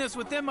fun doing this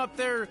with them up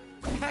there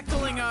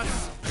heckling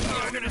us.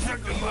 Yeah, we're gonna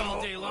heckle you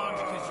all day long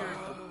because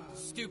you're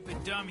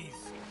stupid dummies.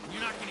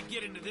 You're not gonna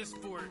get into this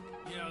fort.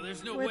 You know,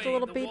 there's no way. Where'd the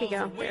little baby walls go?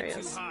 are way There he too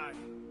is. high.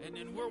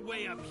 And we're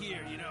way up here,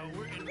 you know.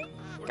 We're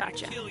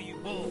Gotcha. gonna kill you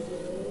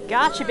both.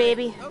 Gotcha,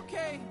 baby.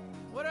 Okay,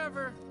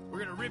 whatever. We're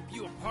gonna rip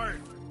you apart.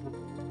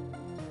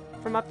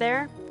 From up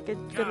there? Good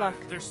God, luck.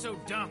 They're so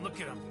dumb. Look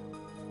at them.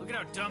 Look at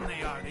how dumb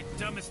they are. They're the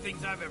dumbest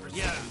things I've ever seen.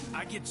 Yeah,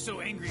 I get so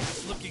angry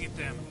just looking at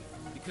them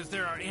because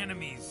they're our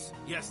enemies.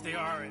 Yes, they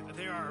are.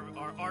 They are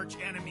our arch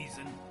enemies,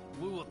 and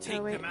we will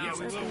take wait, them out. is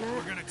Yeah, we this will. in that?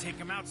 We're gonna take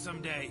them out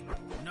someday.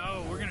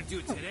 No, we're gonna do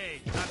it today,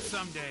 not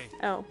someday.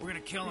 Oh, We're gonna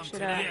kill them should,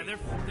 today. Yeah,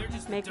 they're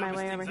just make the my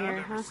dumbest way over things here,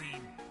 I've ever huh?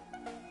 seen.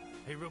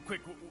 Hey, real quick,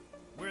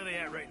 where are they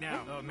at right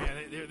now? Oh man,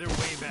 they're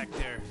way back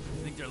there.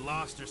 I think they're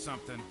lost or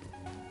something.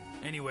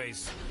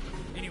 Anyways,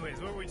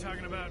 what were we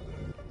talking about?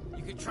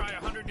 You could try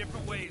 100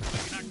 different ways,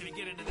 but you're not gonna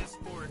get into this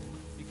fort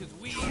because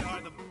we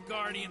are the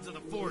guardians of the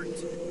fort.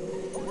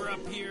 We're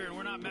up here and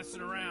we're not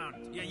messing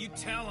around. Yeah, you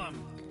tell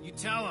them. You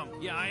tell them.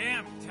 Yeah, I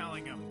am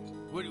telling them.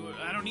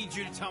 I don't need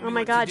you to tell me Oh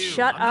my what God, to do.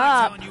 shut I'm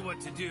not up. telling you what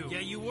to do. Yeah,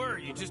 you were.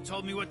 You just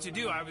told me what to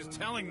do. I was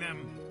telling them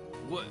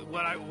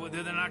what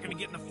they're not going to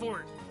get in the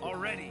fort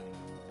already.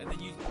 And then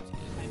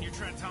you're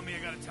trying to tell me I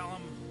got to tell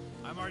them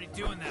I'm already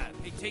doing that.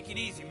 Hey, take it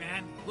easy,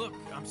 man. Look,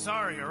 I'm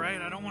sorry, all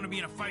right? I don't want to be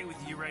in a fight with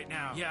you right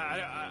now. Yeah,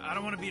 I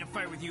don't want to be in a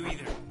fight with you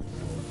either.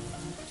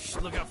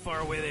 Look how far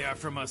away they are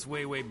from us,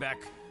 way back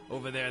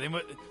over there.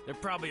 They're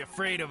probably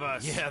afraid of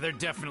us. Yeah, they're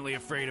definitely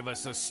afraid of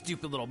us, those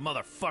stupid little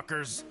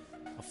motherfuckers.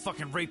 I'll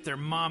fucking rape their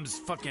mom's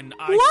fucking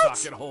eye What?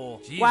 socket hole.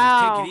 Jesus,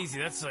 Wow. take it easy.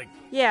 That's like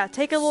Yeah,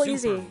 take it a little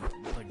super, easy.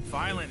 like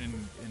violent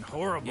and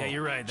horrible. Yeah,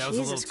 you're right. That was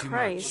a Jesus little too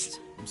Christ. much.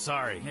 I'm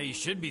sorry. Yeah, you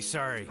should be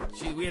sorry.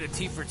 Gee, we had a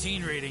T for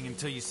teen rating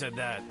until you said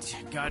that.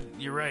 God,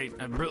 you're right.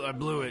 I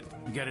blew it.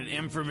 We got an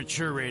M for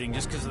mature rating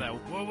just because of that.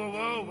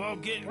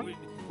 Whoa.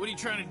 What are you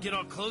trying to get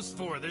all close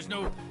for? There's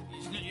no.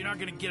 You're not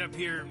gonna get up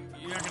here.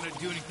 You're not gonna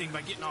do anything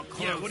by getting all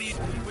close. Yeah, what do you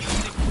think?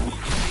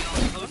 Getting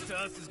all close to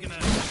us is gonna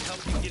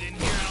help you get in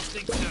here? I don't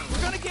think so.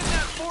 We're gonna get in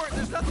that fort.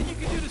 There's nothing you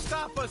can do to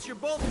stop us. You're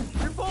both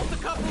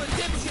a couple of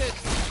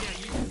dipshits.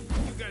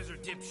 Yeah, you guys are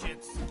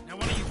dipshits. Now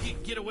why don't you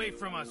get away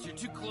from us? You're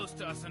too close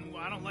to us, and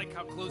I don't like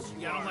how close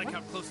you are. I don't like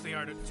how close they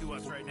are to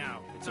us right now.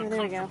 It's Yeah,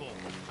 there we go. uncomfortable.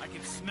 I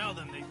can smell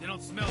them. They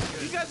don't smell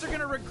good. You guys are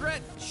gonna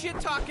regret shit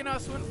talking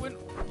us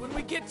when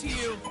we get to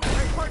you. All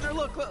right, partner,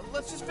 look,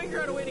 let's just figure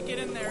out a way to get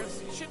in there.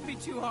 It shouldn't be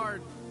too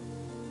hard.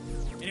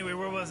 Anyway,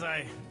 where was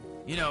I?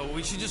 You know,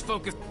 we should just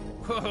focus.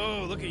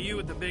 Whoa, look at you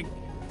with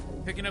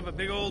picking up a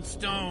big old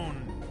stone.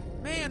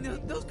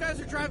 Man, those guys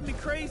are driving me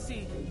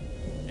crazy.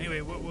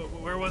 Anyway,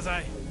 where was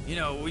I? You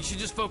know, we should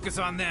just focus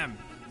on them.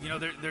 You know,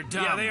 they're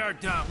dumb. Yeah, they are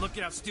dumb. Look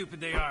at how stupid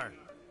they are.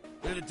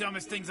 They're the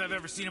dumbest things I've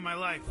ever seen in my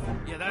life.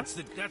 Yeah,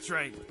 that's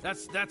right.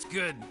 That's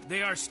good.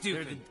 They are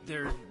stupid.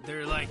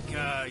 They're like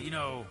you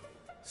know,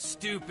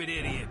 stupid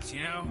idiots.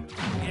 You know?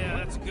 Yeah,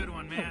 that's a good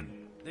one, man.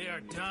 They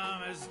are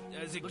dumb as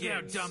it gets. Look at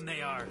how dumb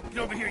they are. Get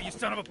over here, you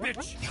son of a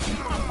bitch!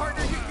 Come on,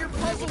 partner, you're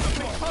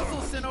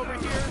Puzzleson over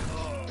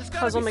here. There's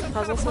gotta Puzzle be some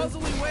kind of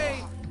McPuzzleson? puzzly way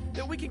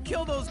that we can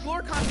kill those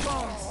Glorcon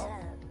clones.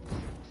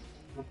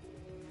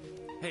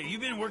 Hey, you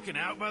been working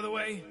out, by the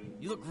way?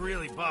 You look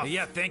really buff.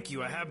 Yeah, thank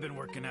you. I have been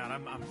working out.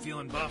 I'm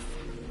feeling buff.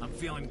 I'm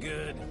feeling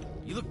good.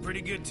 You look pretty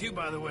good too,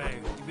 by the way.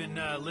 You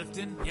been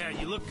lifting? Yeah,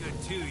 you look good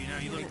too. You know,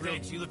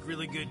 you look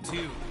really good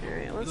too. All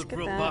right, You let's look get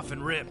real that. buff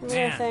and ripped.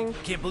 Yeah, Man, thing.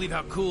 can't believe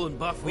how cool and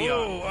buff we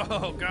are.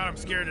 Oh God, I'm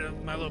scared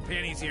of my little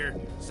panties here.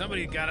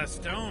 Somebody got a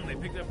stone. They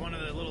picked up one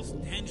of the little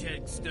hinge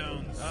head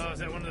stones. Oh, is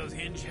that one of those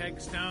hinge head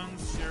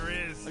stones? Sure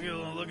is.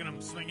 Look at them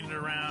swinging it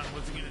around.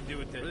 What's he gonna do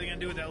with it? What are they gonna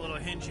do with that little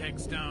hinge head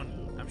stone?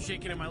 I'm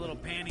shaking at my little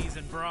panties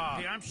and bra.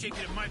 Hey, I'm shaking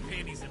at my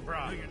panties and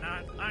bra. No, you're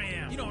not. I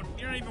am.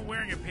 You're not even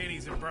wearing your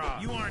panties and bra.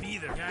 You aren't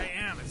either. Yeah, I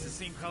am. It's the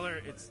same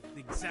color. It's the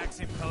exact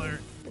same color.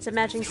 It's a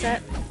matching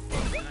set.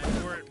 And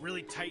I wore it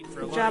really tight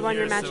for a lot job of on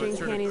your years, so it matching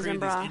sort of panties and created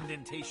bra. these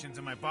indentations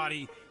in my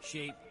body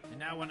shape.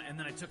 And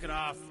then I took it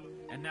off,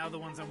 and now the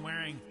ones I'm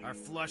wearing are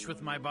flush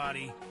with my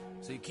body,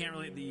 so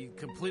you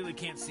completely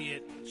can't see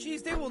it.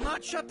 Jeez, they will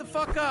not shut the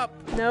fuck up.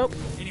 Nope.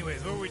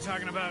 Anyways, what were we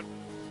talking about?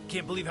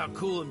 Can't believe how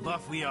cool and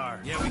buff we are.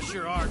 Yeah, we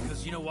sure are,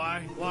 because you know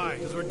why? Why?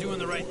 Because we're doing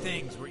the right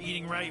things. We're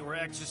eating right, we're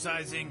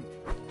exercising,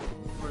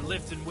 we're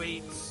lifting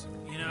weights,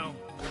 you know,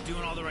 we're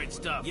doing all the right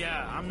stuff.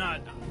 Yeah, I'm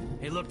not...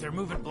 Hey, look, they're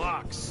moving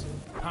blocks.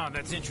 Huh,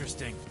 that's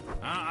interesting.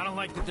 I don't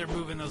like that they're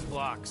moving those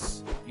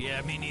blocks.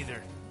 Yeah, me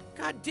neither.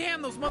 God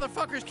damn, those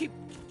motherfuckers keep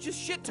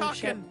just shit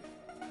talking.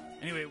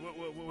 Anyway,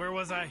 where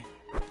was I?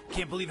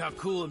 Can't believe how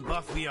cool and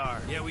buff we are.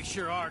 Yeah, we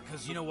sure are,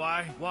 because you know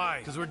why? Why?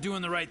 Because we're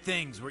doing the right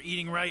things. We're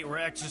eating right, we're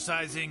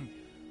exercising,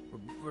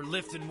 we're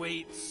lifting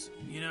weights,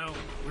 you know,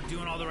 we're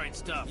doing all the right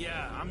stuff.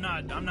 Yeah, I'm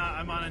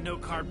on a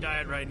no-carb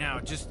diet right now.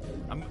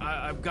 I'm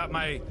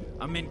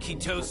in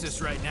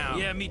ketosis right now.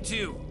 Yeah, me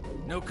too.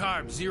 No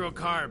carbs, zero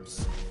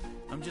carbs.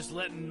 I'm just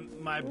letting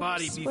my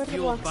body be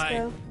fueled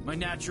by my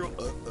natural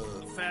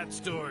fat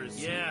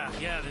stores. Yeah,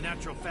 the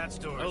natural fat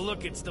stores. Oh,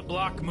 look, it's the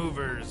block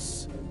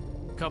movers.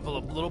 Couple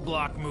of little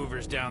block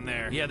movers down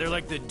there. Yeah, they're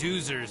like the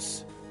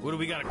doozers. What do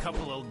we got? A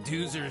couple of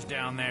doozers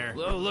down there.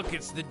 Oh, look,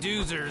 it's the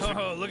doozers.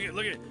 Oh, look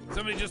at.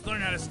 Somebody just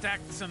learned how to stack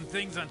some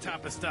things on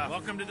top of stuff.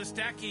 Welcome to the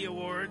Stacky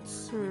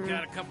Awards. We've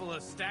got a couple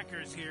of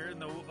stackers here,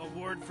 and the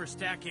award for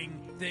stacking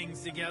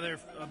things together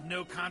of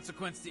no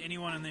consequence to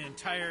anyone in the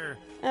entire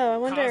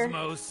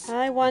cosmos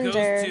goes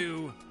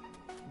to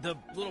the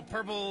little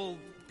purple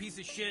piece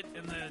of shit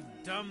and the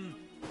dumb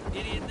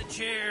idiot in the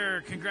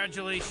chair.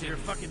 Congratulations. You're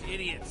fucking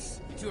idiots.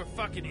 You two are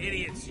fucking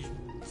idiots. You're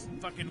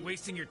fucking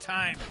wasting your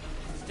time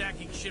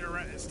stacking shit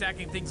around,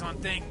 stacking things on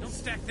things. Don't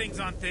stack things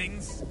on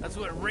things. That's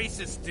what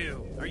racists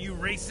do. Are you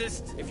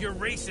racist? If you're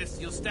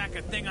racist, you'll stack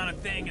a thing on a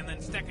thing and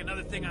then stack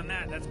another thing on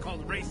that. That's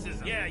called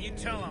racism. Yeah, you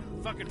tell them.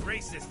 Fucking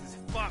racist as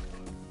fuck.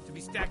 To be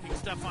stacking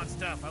stuff on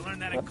stuff. I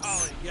learned that in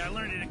college. Yeah, I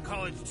learned it in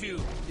college too.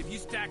 If you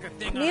stack a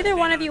thing on Neither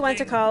one of you went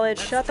to college.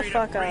 Shut the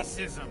fuck up.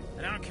 Racism.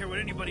 And I don't care what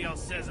anybody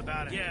else says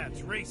about it. Yeah,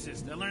 it's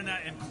racist. I learned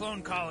that in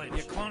Clone College.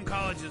 Yeah, Clone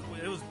College,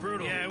 it was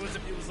brutal. Yeah, it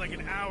was like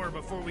an hour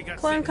before we got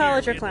Clone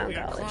College or Clown we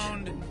got College?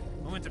 Cloned.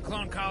 We went to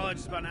Clone College.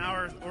 It's about an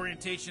hour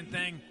orientation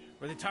thing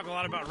where they talk a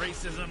lot about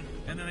racism,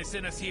 and then they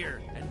send us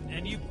here.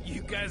 And you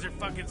guys are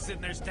fucking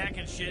sitting there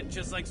stacking shit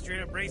just like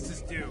straight up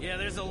racists do. Yeah,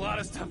 there's a lot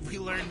of stuff we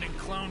learned in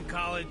Clone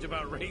College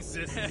about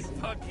racists.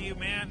 Fuck you,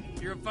 man.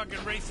 You're a fucking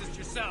racist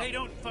yourself. Hey,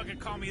 don't fucking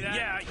call me that.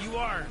 Yeah, you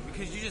are,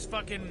 because you just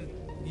fucking...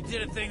 You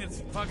did a thing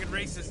that's fucking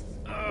racist.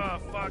 Oh,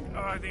 fuck.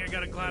 Oh, I think I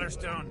got a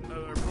Glatterstone.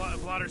 Or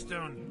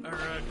Blotterstone. Or,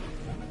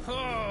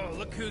 oh,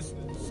 look who's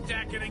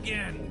stacking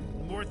again.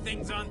 More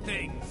things on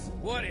things.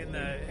 What in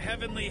the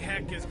heavenly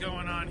heck is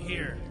going on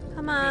here?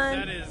 Come on.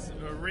 That is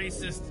a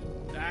racist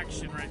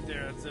action right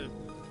there. That's a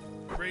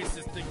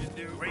racist thing to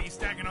do. Why are you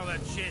stacking all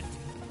that shit?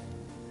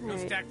 You don't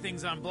stack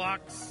things on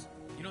blocks.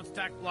 You don't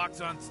stack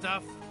blocks on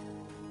stuff.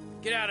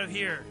 Get out of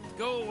here.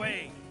 Go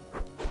away.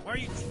 Why are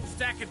you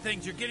stacking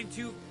things?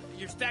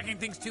 You're stacking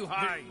things too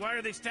high. Why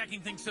are they stacking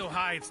things so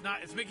high? It's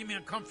making me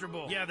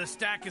uncomfortable. Yeah, the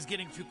stack is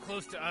getting too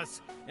close to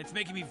us. It's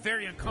making me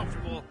very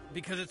uncomfortable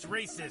because it's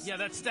racist. Yeah,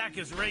 that stack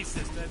is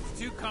racist.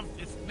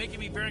 It's making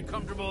me very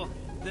uncomfortable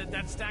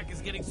that stack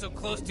is getting so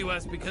close to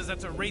us because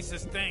that's a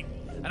racist thing.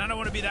 And I don't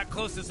want to be that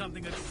close to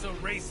something that's so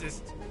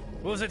racist.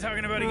 What was I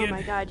talking about again? Oh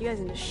my god, you guys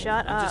need to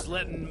shut up. I'm just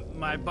letting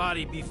my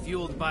body be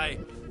fueled by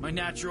my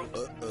natural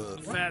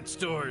fat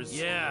stores.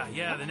 Yeah,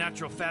 the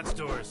natural fat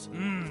stores.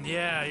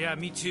 Yeah,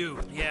 me too.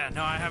 Yeah,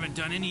 no, I haven't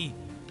done any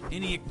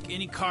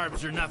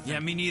carbs or nothing.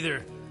 Yeah, me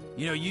neither.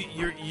 You know,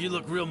 you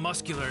look real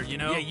muscular, you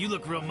know? Yeah, you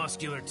look real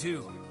muscular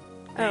too.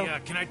 Hey,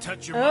 can I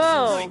touch your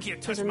muscles? No, you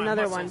can't touch my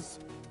muscles.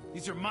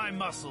 These are my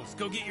muscles.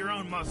 Go get your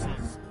own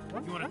muscles.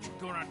 If you want to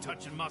go around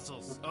touching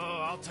muscles. Oh,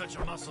 I'll touch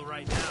a muscle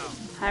right now.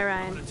 Hi,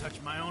 Ryan. I'm going to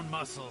touch my own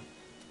muscle.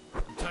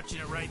 I'm touching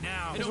it right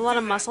now. There's a lot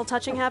of muscle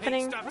touching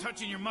happening. Hey, stop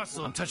touching your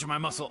muscle. I'm touching my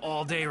muscle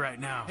all day right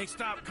now. Hey,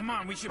 stop. Come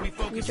on. We should be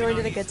focusing you joined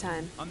at a good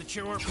time. On the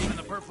Cherokee and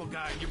the purple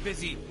guy. You're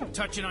busy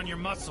touching on your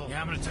muscle.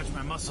 Yeah, I'm going to touch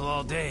my muscle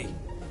all day.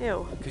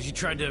 Ew. Because you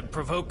tried to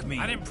provoke me.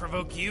 I didn't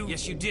provoke you.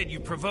 Yes, you did. You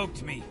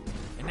provoked me.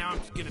 And now I'm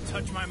going to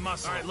touch my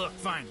muscle. All right, look,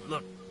 fine.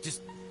 Look,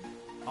 just...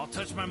 I'll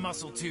touch my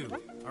muscle too.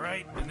 All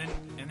right,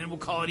 and then we'll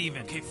call it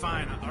even. Okay,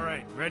 fine. All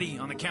right, ready?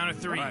 On the count of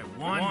three. All right,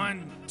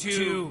 one,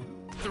 two,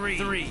 three.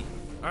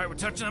 All right, we're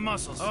touching the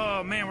muscles.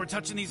 Oh man, we're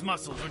touching these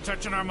muscles. We're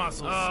touching our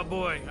muscles. Oh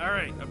boy. All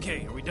right.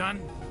 Okay, are we done?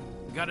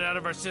 We got it out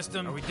of our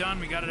system. Are we done?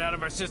 We got it out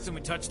of our system.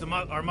 We touched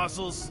our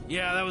muscles.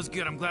 Yeah, that was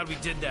good. I'm glad we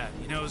did that.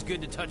 You know, it was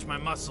good to touch my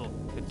muscle.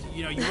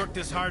 You know, you worked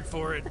this hard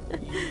for it.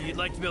 You'd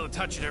like to be able to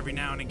touch it every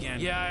now and again.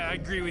 Yeah, I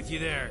agree with you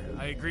there.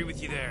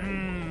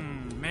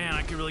 Man,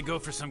 I could really go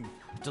for some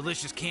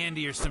delicious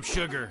candy or some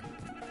sugar.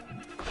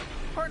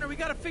 Partner, we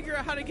gotta figure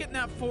out how to get in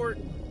that fort.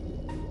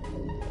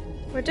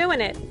 We're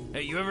doing it.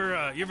 Hey, you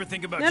ever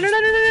think about jumping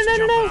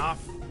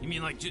off? You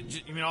mean like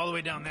you mean all the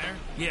way down there?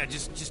 Yeah,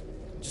 just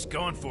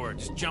going for it,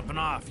 just jumping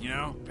off. You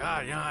know?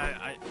 God, you know,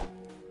 I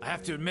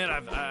have to admit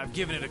I've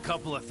given it a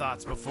couple of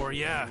thoughts before.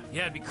 Yeah,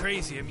 it'd be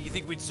crazy. I mean, you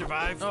think we'd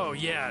survive? Oh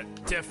yeah,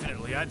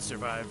 definitely, I'd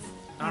survive.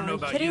 I don't know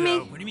about you, though.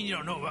 What do you mean you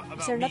don't know about me?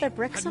 Is there another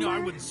brick somewhere?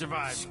 No, I wouldn't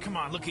survive. Come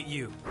on, look at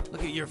you.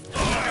 Look at your...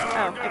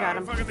 Oh, I got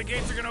him. Fucking the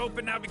gates are gonna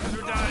open now because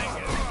we're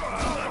dying.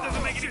 That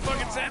doesn't make any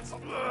fucking sense.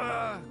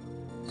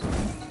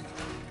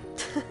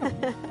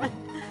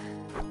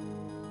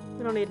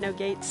 We don't need no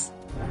gates.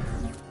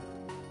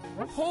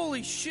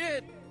 Holy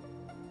shit!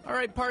 All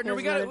right, partner,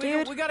 we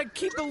gotta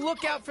keep a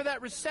lookout for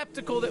that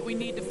receptacle that we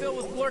need to fill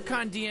with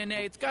Glorkon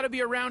DNA. It's gotta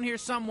be around here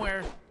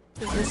somewhere.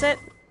 Is this it?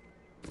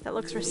 That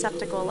looks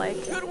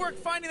receptacle-like. Good work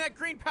finding that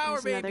green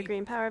power There's baby. another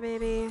green power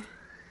baby.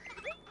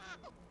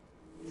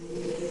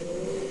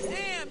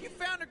 Damn, you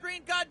found a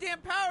green goddamn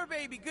power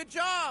baby. Good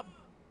job.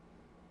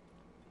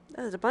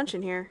 Oh, there's a bunch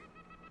in here.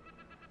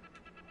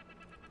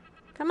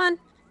 Come on.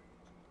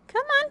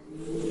 Come on.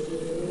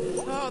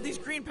 Oh, these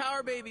green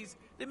power babies.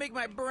 They make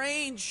my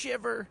brain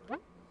shiver.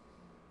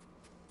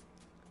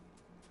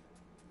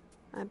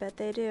 I bet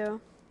they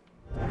do.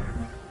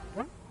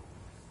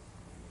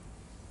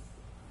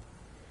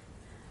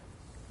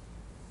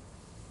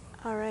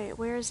 Alright,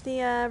 where's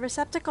the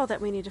receptacle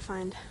that we need to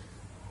find?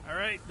 All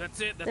right,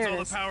 that's it. That's There it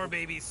all is. the power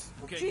babies.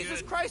 Okay,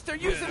 Jesus good. Christ, they're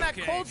using that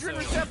Okay, cauldron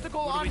so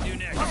receptacle what on do we do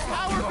next? our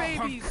power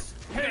babies.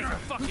 Hey,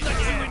 fucking let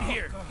you in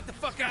here. Get the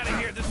fuck out of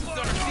here. This is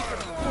our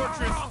secret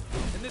fortress,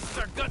 and this is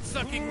our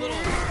gut-sucking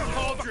little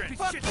cauldron.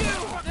 Fuck you!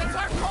 That's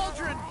our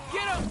cauldron!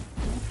 Get him!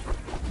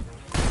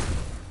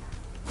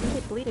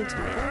 Really bleeding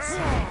tomatoes.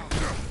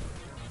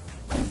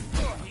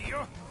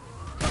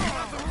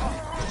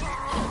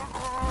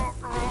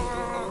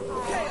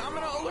 Okay, I'm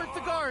gonna alert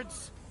the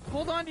guards.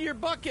 Hold on to your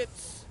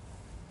buckets,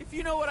 if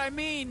you know what I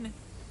mean.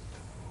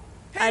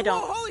 Hey, I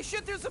don't. Whoa, holy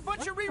shit, there's a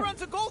bunch of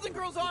reruns of Golden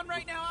Girls on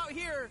right now out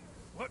here.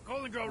 What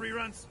Golden Girl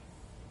reruns?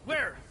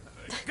 Where?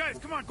 Guys,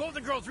 come on,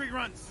 Golden Girls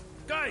reruns.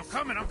 Guys,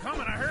 I'm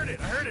coming. I heard it.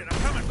 I'm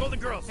coming. Golden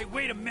Girls. Hey,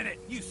 wait a minute.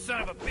 You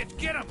son of a bitch.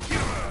 Get him.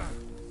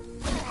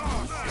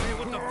 Hey,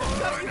 what the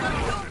fuck? You gotta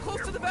kill him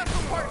close to the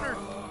vessel, partner.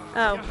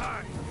 Oh,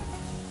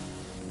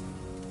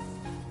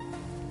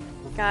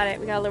 got it.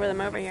 We gotta lure them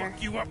over here.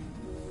 Fuck you up.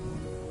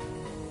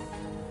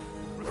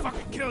 I'm gonna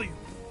fucking kill you.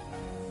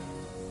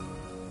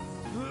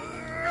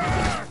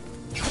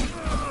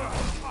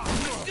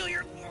 Steal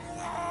your...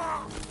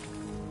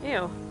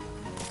 Ew.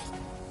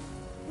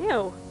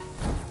 Ew.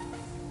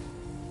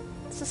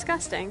 It's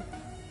disgusting.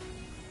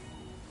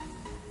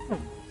 I'm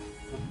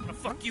gonna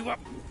fuck you up.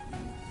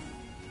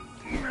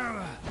 I'm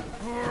gonna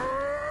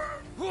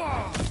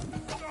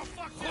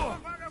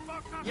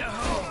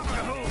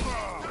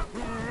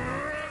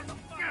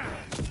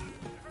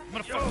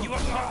fuck you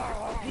up, punk.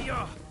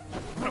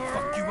 I'm gonna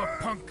fuck you up,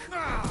 punk.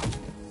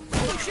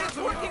 Holy shit, it's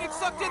working. It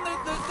sucked in the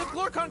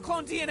Glorkon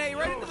clone DNA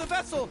right into the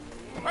vessel.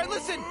 All right,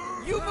 listen.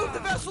 You move the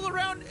vessel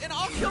around, and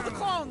I'll kill the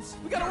clones.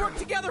 We gotta work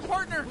together,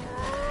 partner.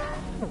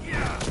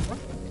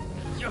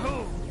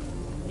 Yahoo!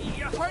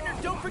 Partner,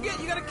 don't forget,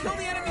 you gotta kill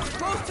the enemies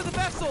close to the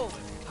vessel.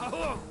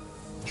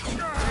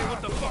 Hey,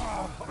 what the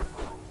fuck?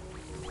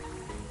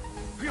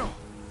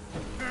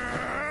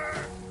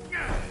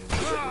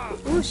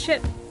 Ooh,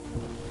 shit.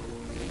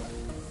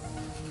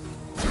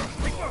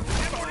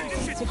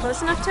 Is he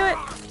close enough to it?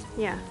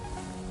 Yeah.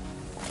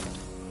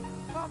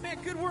 Oh man,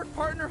 good work,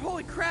 partner.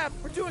 Holy crap,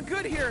 we're doing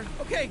good here.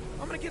 Okay,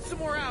 I'm gonna get some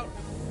more out.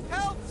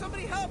 Help!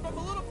 Somebody help! I'm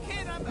a little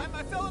kid.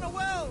 I fell in a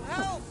well.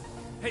 Help!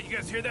 Hey, you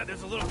guys hear that?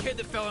 There's a little kid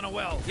that fell in a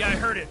well. Yeah, I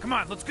heard it. Come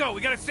on, let's go.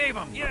 We gotta save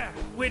him. Yeah.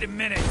 Wait a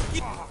minute.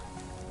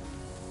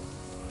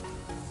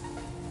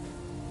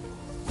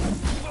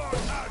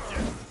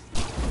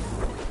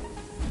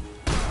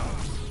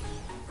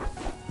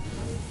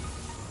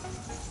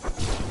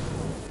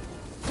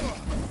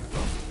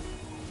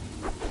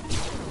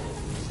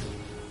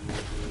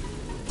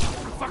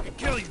 I'll fucking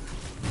kill you.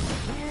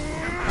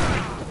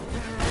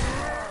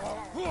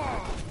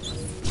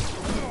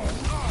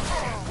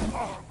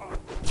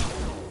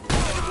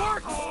 It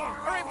worked!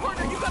 Alright,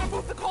 partner, you gotta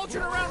move the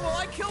cauldron around while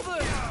I kill the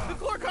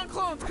Glorkon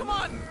clones. Come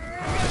on! We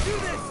gotta do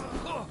this!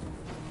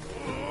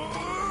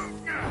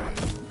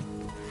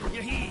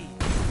 Yahee!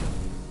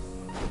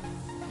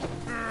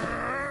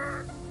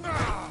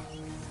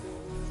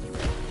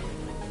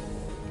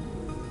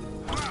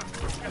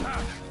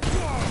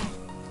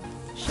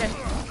 Shit.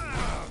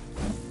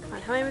 Come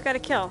on, how many we gotta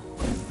kill?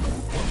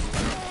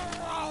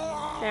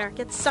 There,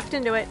 get sucked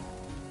into it.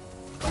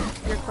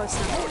 You're close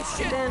enough. Holy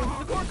shit! Get in. The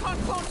Glorkon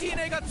clone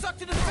DNA got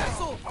sucked into the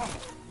vessel!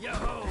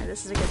 Okay,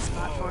 this is a good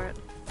spot for it.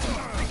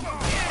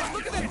 Man,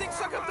 look at that thing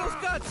suck up those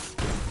guts!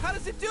 How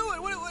does it do it?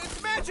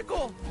 It's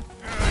magical!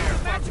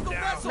 It's a magical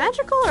vessel!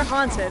 Magical or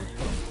haunted?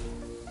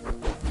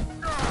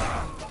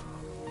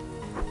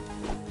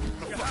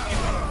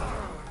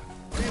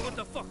 Hey, what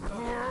the fuck?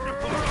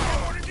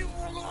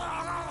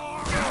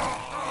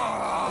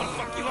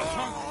 Fuck you up,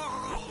 punk.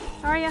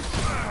 How are ya?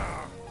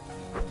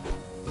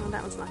 Oh,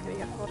 that one's not gonna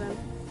get pulled in.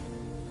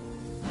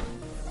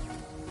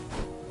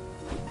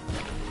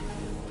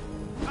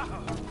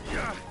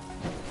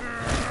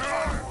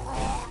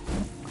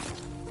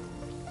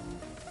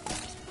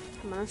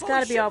 Come on, that's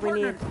gotta be all we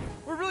need.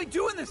 We're really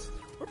doing this.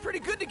 We're pretty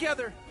good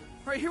together.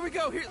 All right, here we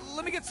go. Here,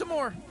 let me get some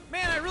more.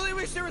 Man, I really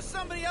wish there was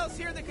somebody else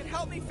here that could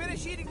help me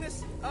finish eating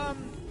this,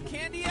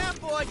 candy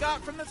apple I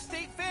got from the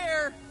state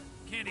fair.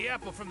 Candy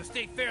apple from the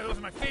state fair. Those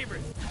are my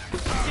favorites.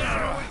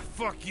 Yeah.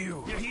 Fuck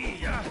you. Holy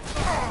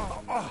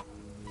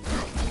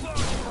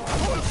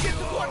shit,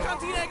 the Glorkon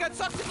DNA got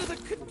sucked into the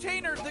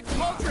container, the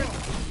cauldron.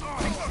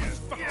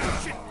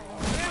 Shit.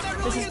 Man, that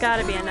really This has is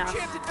gotta a be voodoo enough.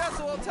 enchanted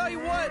vessel, I'll tell you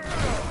what.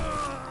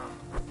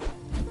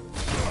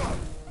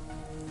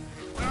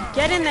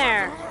 Get in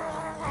there!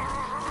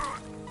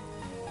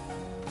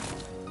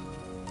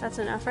 That's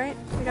enough, right?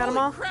 We got them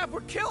all? Holy crap, we're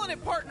killing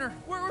it, partner.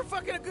 We're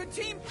fucking a good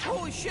team.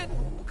 Holy shit.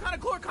 What kind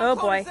of Glorcon Oh, clone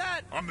boy. is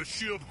that? I'm the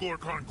Shield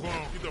Glorcon clone.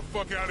 Get the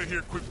fuck out of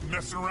here. Quit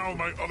messing around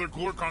with my other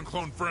Glorcon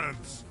clone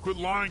friends. Quit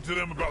lying to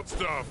them about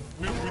stuff.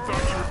 We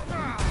thought you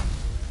were...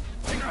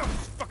 Take off, you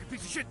fucking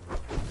piece of shit. I'll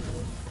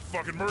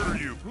fucking murder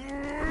you.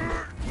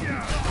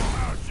 Yeah.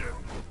 Oh, shit.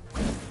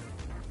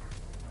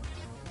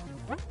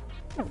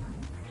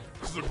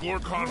 This is a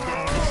Glorcon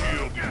clone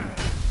Shield.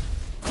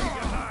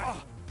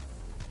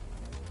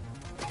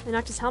 They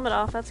knocked his helmet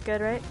off. That's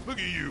good, right? Look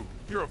at you.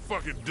 You're a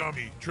fucking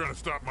dummy trying to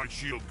stop my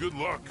shield. Good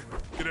luck.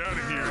 Get out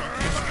of here.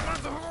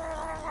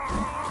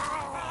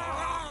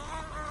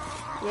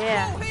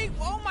 Yeah. Oh, hey,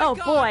 oh my Oh,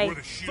 god. boy. We're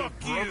the Shield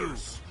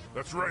brothers.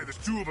 That's right. There's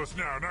two of us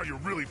now. Now you're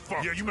really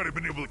fucked. Yeah, you might have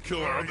been able to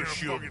kill our other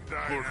Shield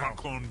Glorcon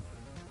clone,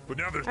 but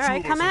now there's All two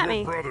right, of come us at and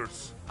me. we're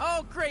brothers.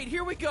 Oh, great.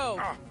 Here we go.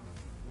 Ah,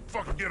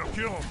 fucking get him.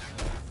 Kill him.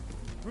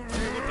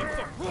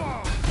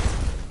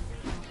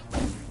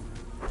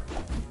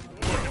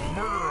 Fucking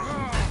murder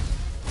him.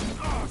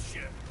 Oh,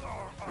 shit.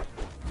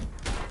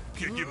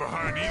 Can't get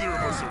behind either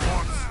of us at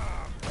once.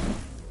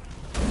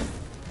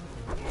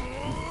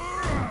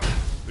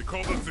 They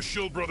called us the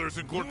Shield Brothers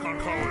in Glorcon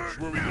College,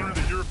 where we learned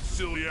that your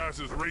silly ass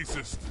is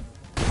racist.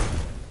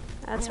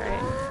 That's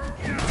right.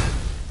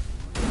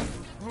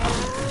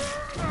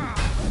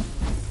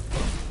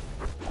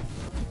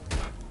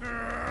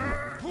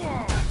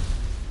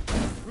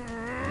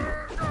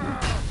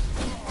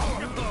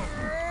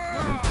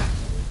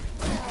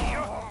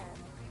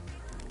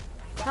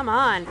 Come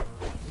on.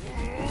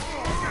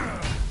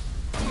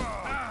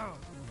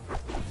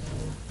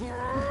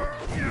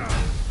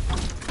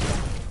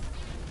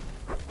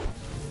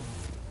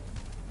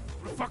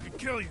 We'll fucking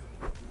kill you.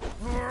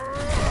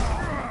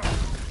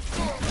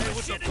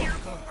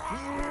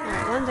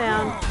 Alright, one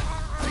down.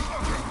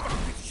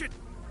 Shit.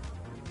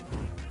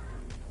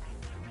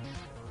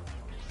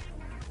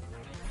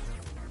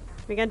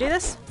 We gonna do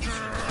this?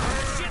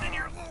 Shit in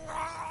your...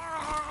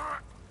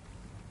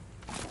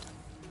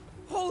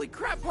 Holy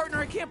crap, partner.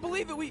 I can't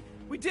believe it. We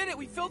did it.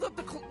 We filled up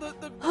the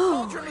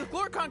cauldron with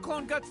Glorcon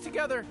clone guts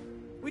together.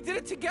 We did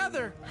it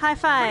together. High Pretty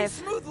five.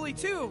 smoothly,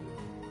 too.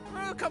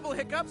 A couple of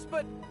hiccups,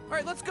 but... All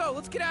right, let's go.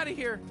 Let's get out of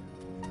here.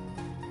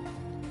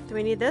 Do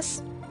we need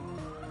this?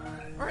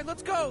 All right,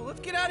 let's go. Let's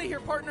get out of here,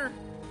 partner.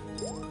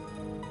 Oh,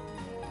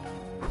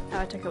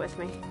 I took it with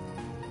me.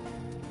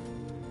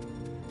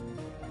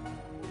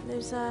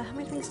 There's, how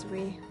many things did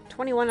we...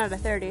 21 out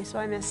of 30, so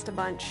I missed a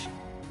bunch.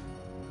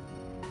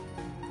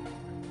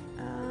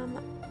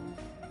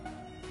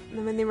 I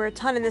mean, there were a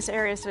ton in this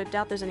area, so I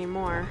doubt there's any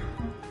more.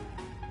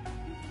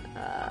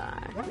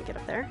 Can we get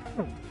up there?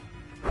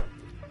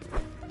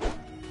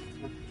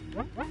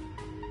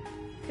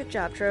 Good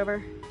job,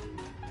 Trover.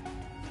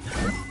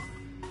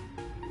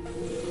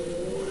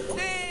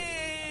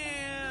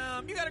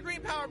 Damn! You got a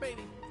green power,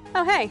 baby.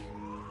 Oh, hey.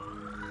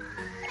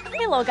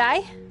 Hey, little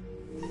guy.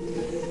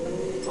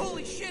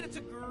 Holy shit, it's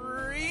a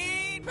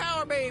green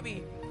power,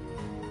 baby.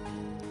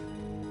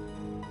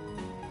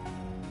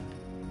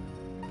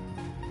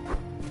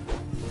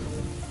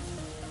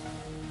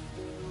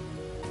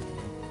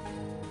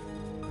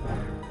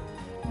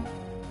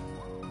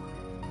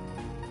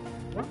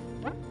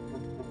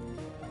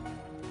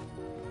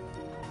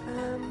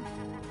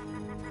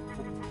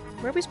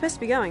 Where are we supposed to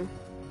be going?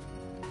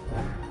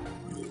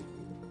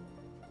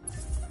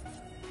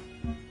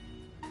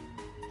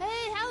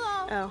 Hey,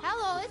 hello. Oh.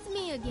 Hello, it's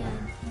me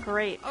again.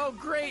 Great. Oh,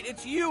 great,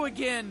 it's you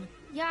again.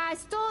 Yeah, I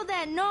stole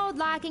that node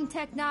locking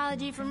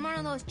technology from one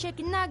of those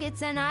chicken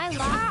nuggets and I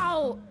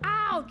Ow!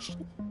 Ouch!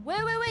 Wait,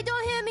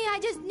 don't hit me. I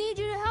just need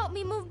you to help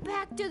me move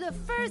back to the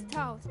first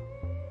house.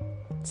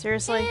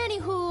 Seriously?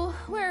 Anywho,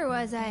 where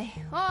was I?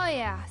 Oh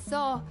yeah,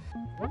 so...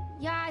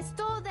 Yeah, I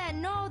stole that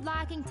node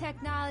locking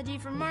technology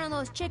from one of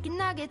those chicken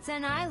nuggets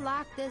and I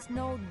locked this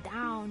node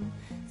down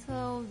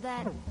so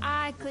that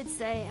I could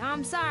say,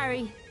 I'm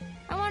sorry.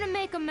 I want to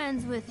make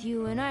amends with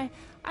you and I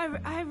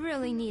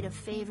really need a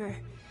favor.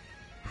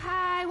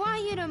 I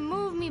want you to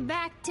move me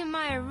back to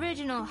my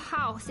original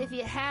house if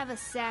you have a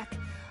sec.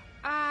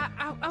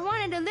 I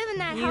wanted to live in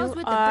that You house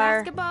with the are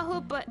basketball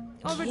hoop, but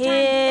over time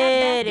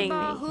kidding that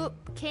basketball me. hoop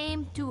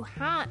came to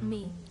haunt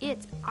me.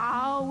 It's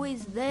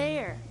always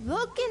there,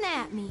 looking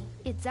at me.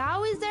 It's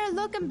always there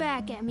looking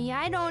back at me.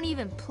 I don't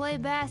even play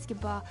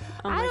basketball.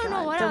 Oh my I don't know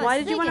God. what Then I was why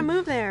did you want to thinking.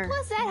 move there?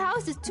 Plus, that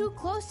house is too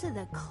close to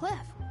the cliff.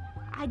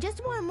 I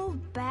just want to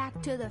move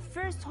back to the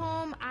first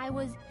home I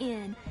was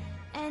in.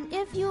 And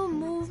if you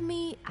move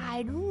me,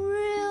 I'd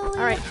really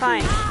Alright,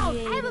 fine. Ow!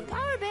 I have a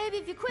power, baby.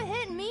 If you quit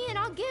hitting me, and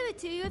I'll give it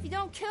to you if you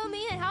don't kill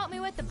me and help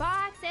me with the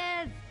box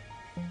and...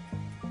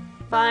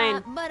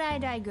 Fine. But I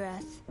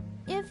digress.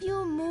 If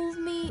you move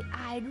me,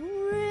 I'd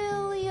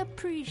really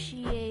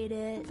appreciate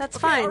it. That's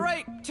Okay, fine. all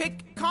right,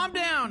 calm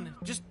down.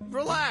 Just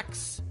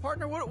relax.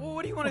 Partner,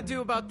 what do you want to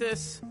do about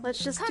this? Let's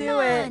just Come do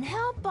on, it.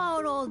 help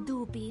out old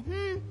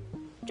Doopy,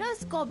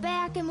 Just go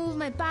back and move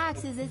my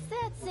boxes. It's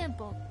that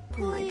simple.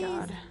 Oh my Please.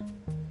 God.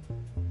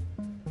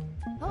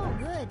 Oh,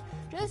 good.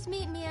 Just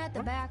meet me at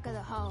the back of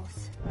the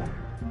house.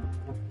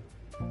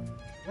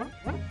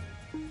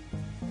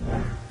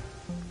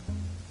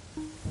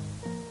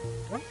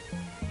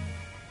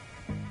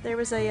 There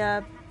was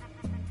a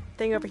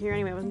thing over here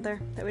anyway, wasn't there?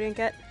 That we didn't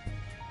get?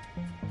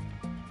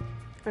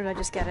 Or did I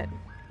just get it?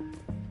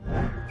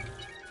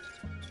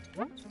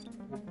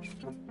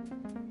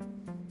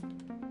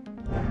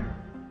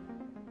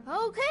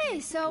 Okay,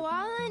 so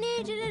all I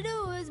need you to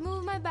do is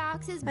move my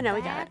boxes Oh, no,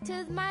 we got back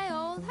to my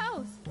old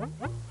house.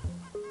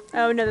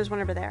 Oh no, there's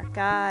one over there.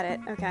 Got it.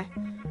 Okay.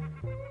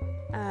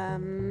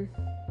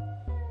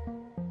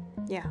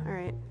 Yeah,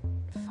 alright.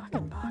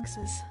 Fucking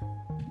boxes.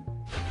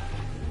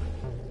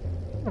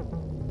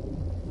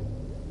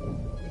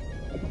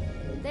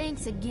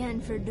 Thanks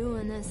again for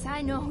doing this.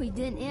 I know we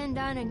didn't end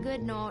on a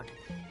good note.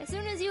 As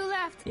soon as you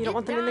left, You don't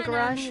want them in the dawned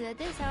on garage? me that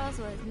this house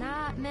was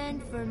not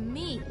meant for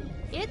me.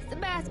 It's the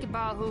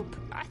basketball hoop.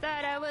 I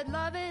thought I would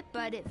love it,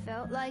 but it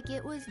felt like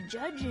it was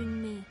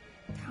judging me,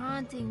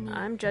 taunting me.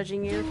 I'm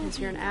judging you because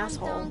you're an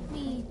asshole.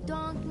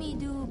 Donk me,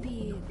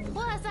 doopy.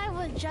 Plus, I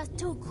was just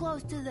too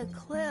close to the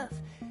cliff,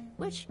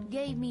 which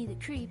gave me the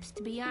creeps,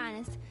 to be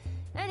honest.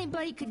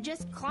 Anybody could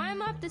just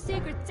climb up the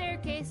secret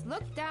staircase,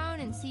 look down,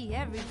 and see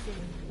everything.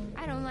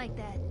 I don't like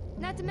that.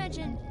 Not to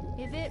mention,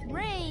 if it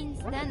rains,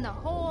 then the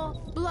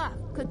whole bluff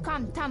could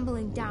come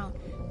tumbling down,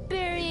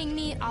 burying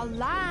me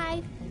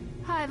alive.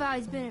 I've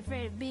always been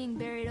afraid of being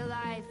buried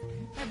alive,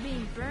 or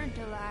being burnt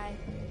alive.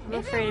 I'm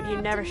afraid of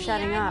you never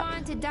shutting up. I'd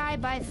want to die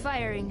by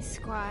firing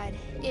squad.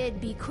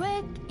 It'd be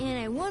quick, and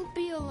I won't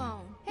be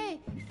alone. Hey,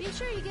 be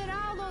sure you get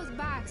all those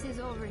boxes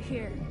over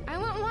here. I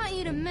won't want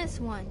you to miss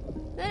one.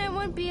 Then I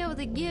won't be able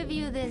to give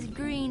you this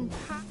green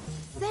pop.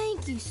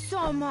 Thank you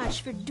so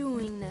much for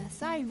doing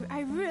this. I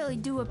really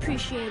do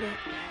appreciate it.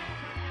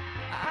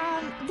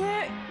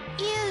 There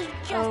is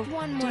just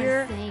one more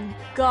dear thing.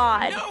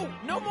 God. No!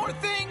 No more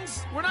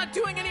things! We're not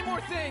doing any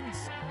more things!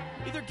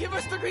 Either give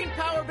us the green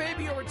power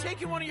baby or we're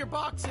taking one of your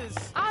boxes.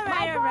 All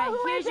right.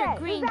 Here's your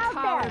green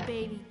power,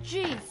 baby.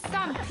 Geez,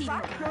 some people.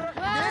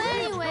 Well,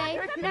 anyway,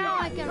 now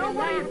I can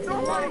relax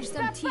and watch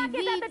some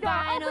TV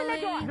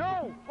finally.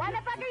 No! Why the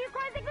fuck are you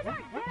closing the door?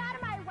 Get out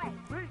of my way!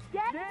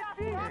 Get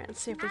Alright, let's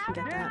see if we can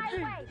get that. you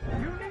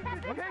need to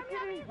take it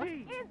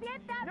easy! Is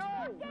it that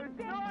fucking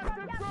big? I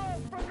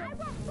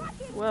will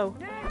fucking... Whoa.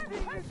 Nancy,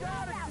 you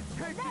gotta just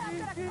take it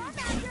easy! I'm out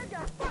here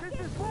just fucking... This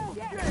is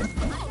bullshit! I'm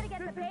gonna get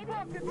the baby.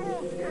 Fucking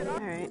bullshit!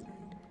 Alright.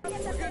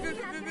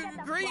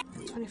 Green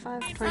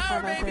 25, 25 power out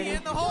of baby 30.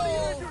 in the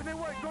hole! Then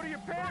what, go to your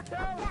parents'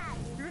 house?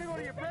 You're gonna go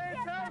to your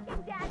parents' house?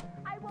 Fucking dad,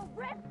 I will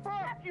rip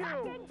Fuck you!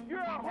 You're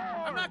a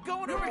whore! I'm not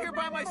going over here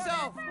by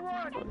myself!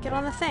 Get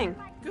on the thing.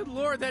 Good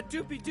lord, that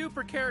doopy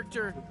dooper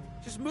character.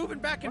 Just moving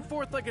back and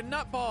forth like a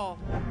nutball.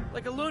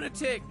 Like a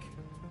lunatic.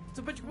 It's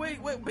a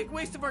big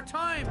waste of our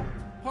time.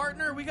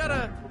 Partner, we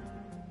gotta...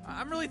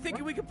 I'm really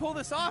thinking we can pull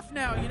this off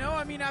now, you know?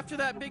 I mean, after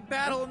that big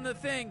battle in the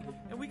thing.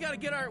 And we gotta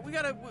get our... We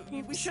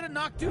should have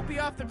knocked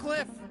Doopy off the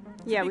cliff.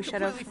 Yeah, To we be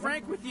should have. completely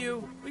frank with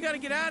you, we gotta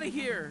get out of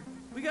here.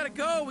 We gotta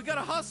go. We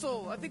gotta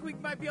hustle. I think we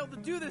might be able to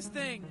do this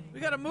thing. We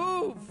gotta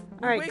move. We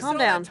All right, wasted calm all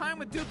down. that time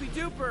with Doopy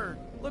Dooper.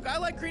 Look, I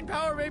like green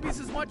power babies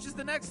as much as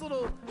the next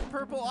little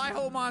purple eye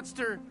hole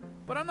monster.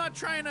 But I'm not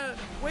trying to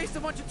waste a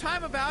bunch of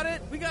time about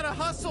it. We gotta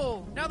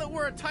hustle. Now that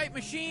we're a tight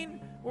machine,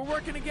 we're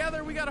working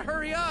together, we gotta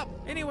hurry up.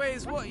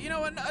 Anyways, well, you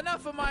know,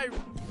 enough of my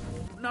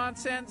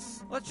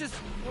nonsense. Let's just,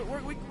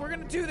 we're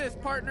gonna do this,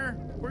 partner.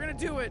 We're gonna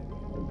do it.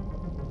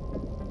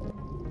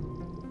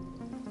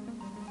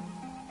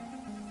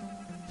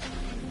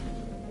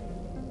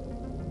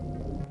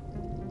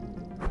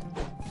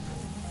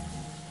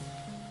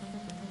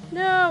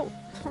 No!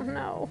 Oh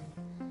no.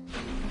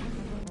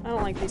 I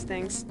don't like these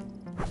things.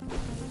 Oh,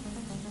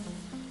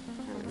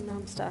 no,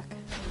 I'm stuck.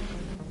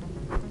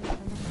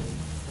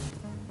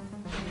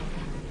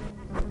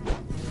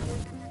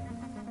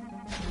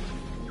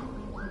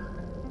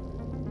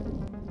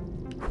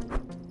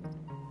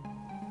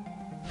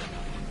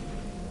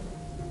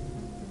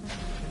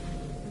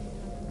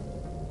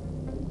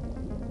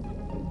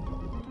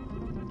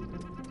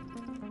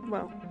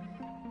 Whoa.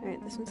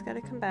 Alright, this one's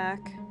gotta come back.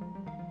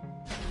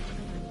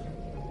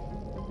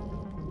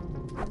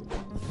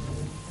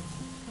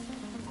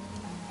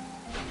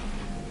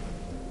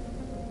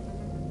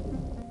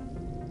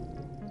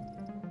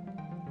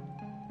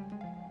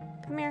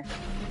 Come here.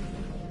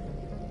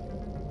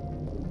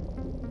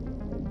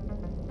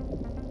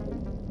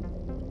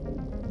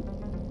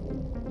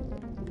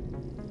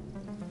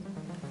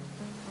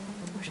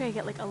 Wish I could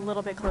get like a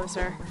little bit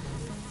closer.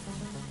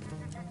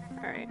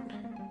 Alright.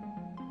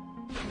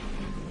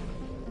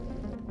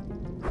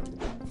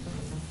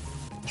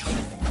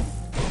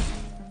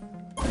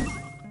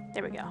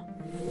 There we go.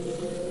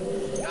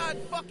 God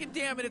fucking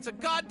damn it, it's a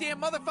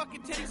goddamn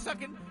motherfucking titty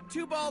sucking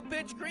two-ball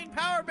bitch green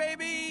power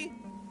baby!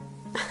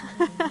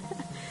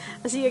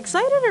 Is he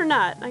excited or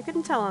not? I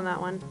couldn't tell on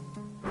that one.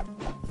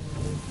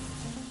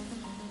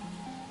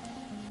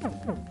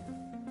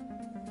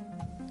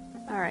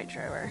 Alright,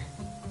 Trover.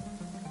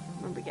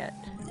 What did we get?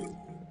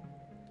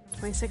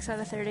 26 out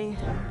of 30.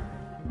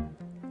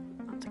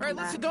 Alright,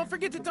 listen, don't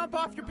forget to dump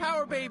off your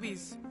power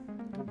babies.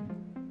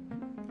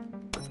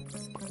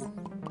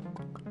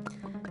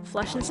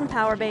 Flushing some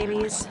power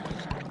babies.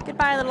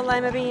 Goodbye, little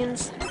lima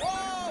beans.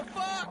 Oh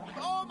fuck!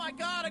 Oh my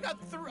god!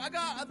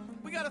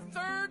 We got a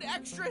third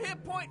extra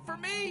hit point for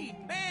me.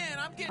 Man,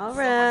 I'm getting so much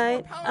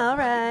more power. All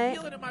right. I can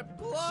feel it in my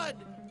blood.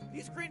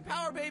 These green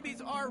power babies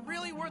are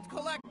really worth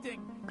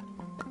collecting.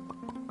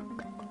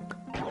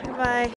 Goodbye.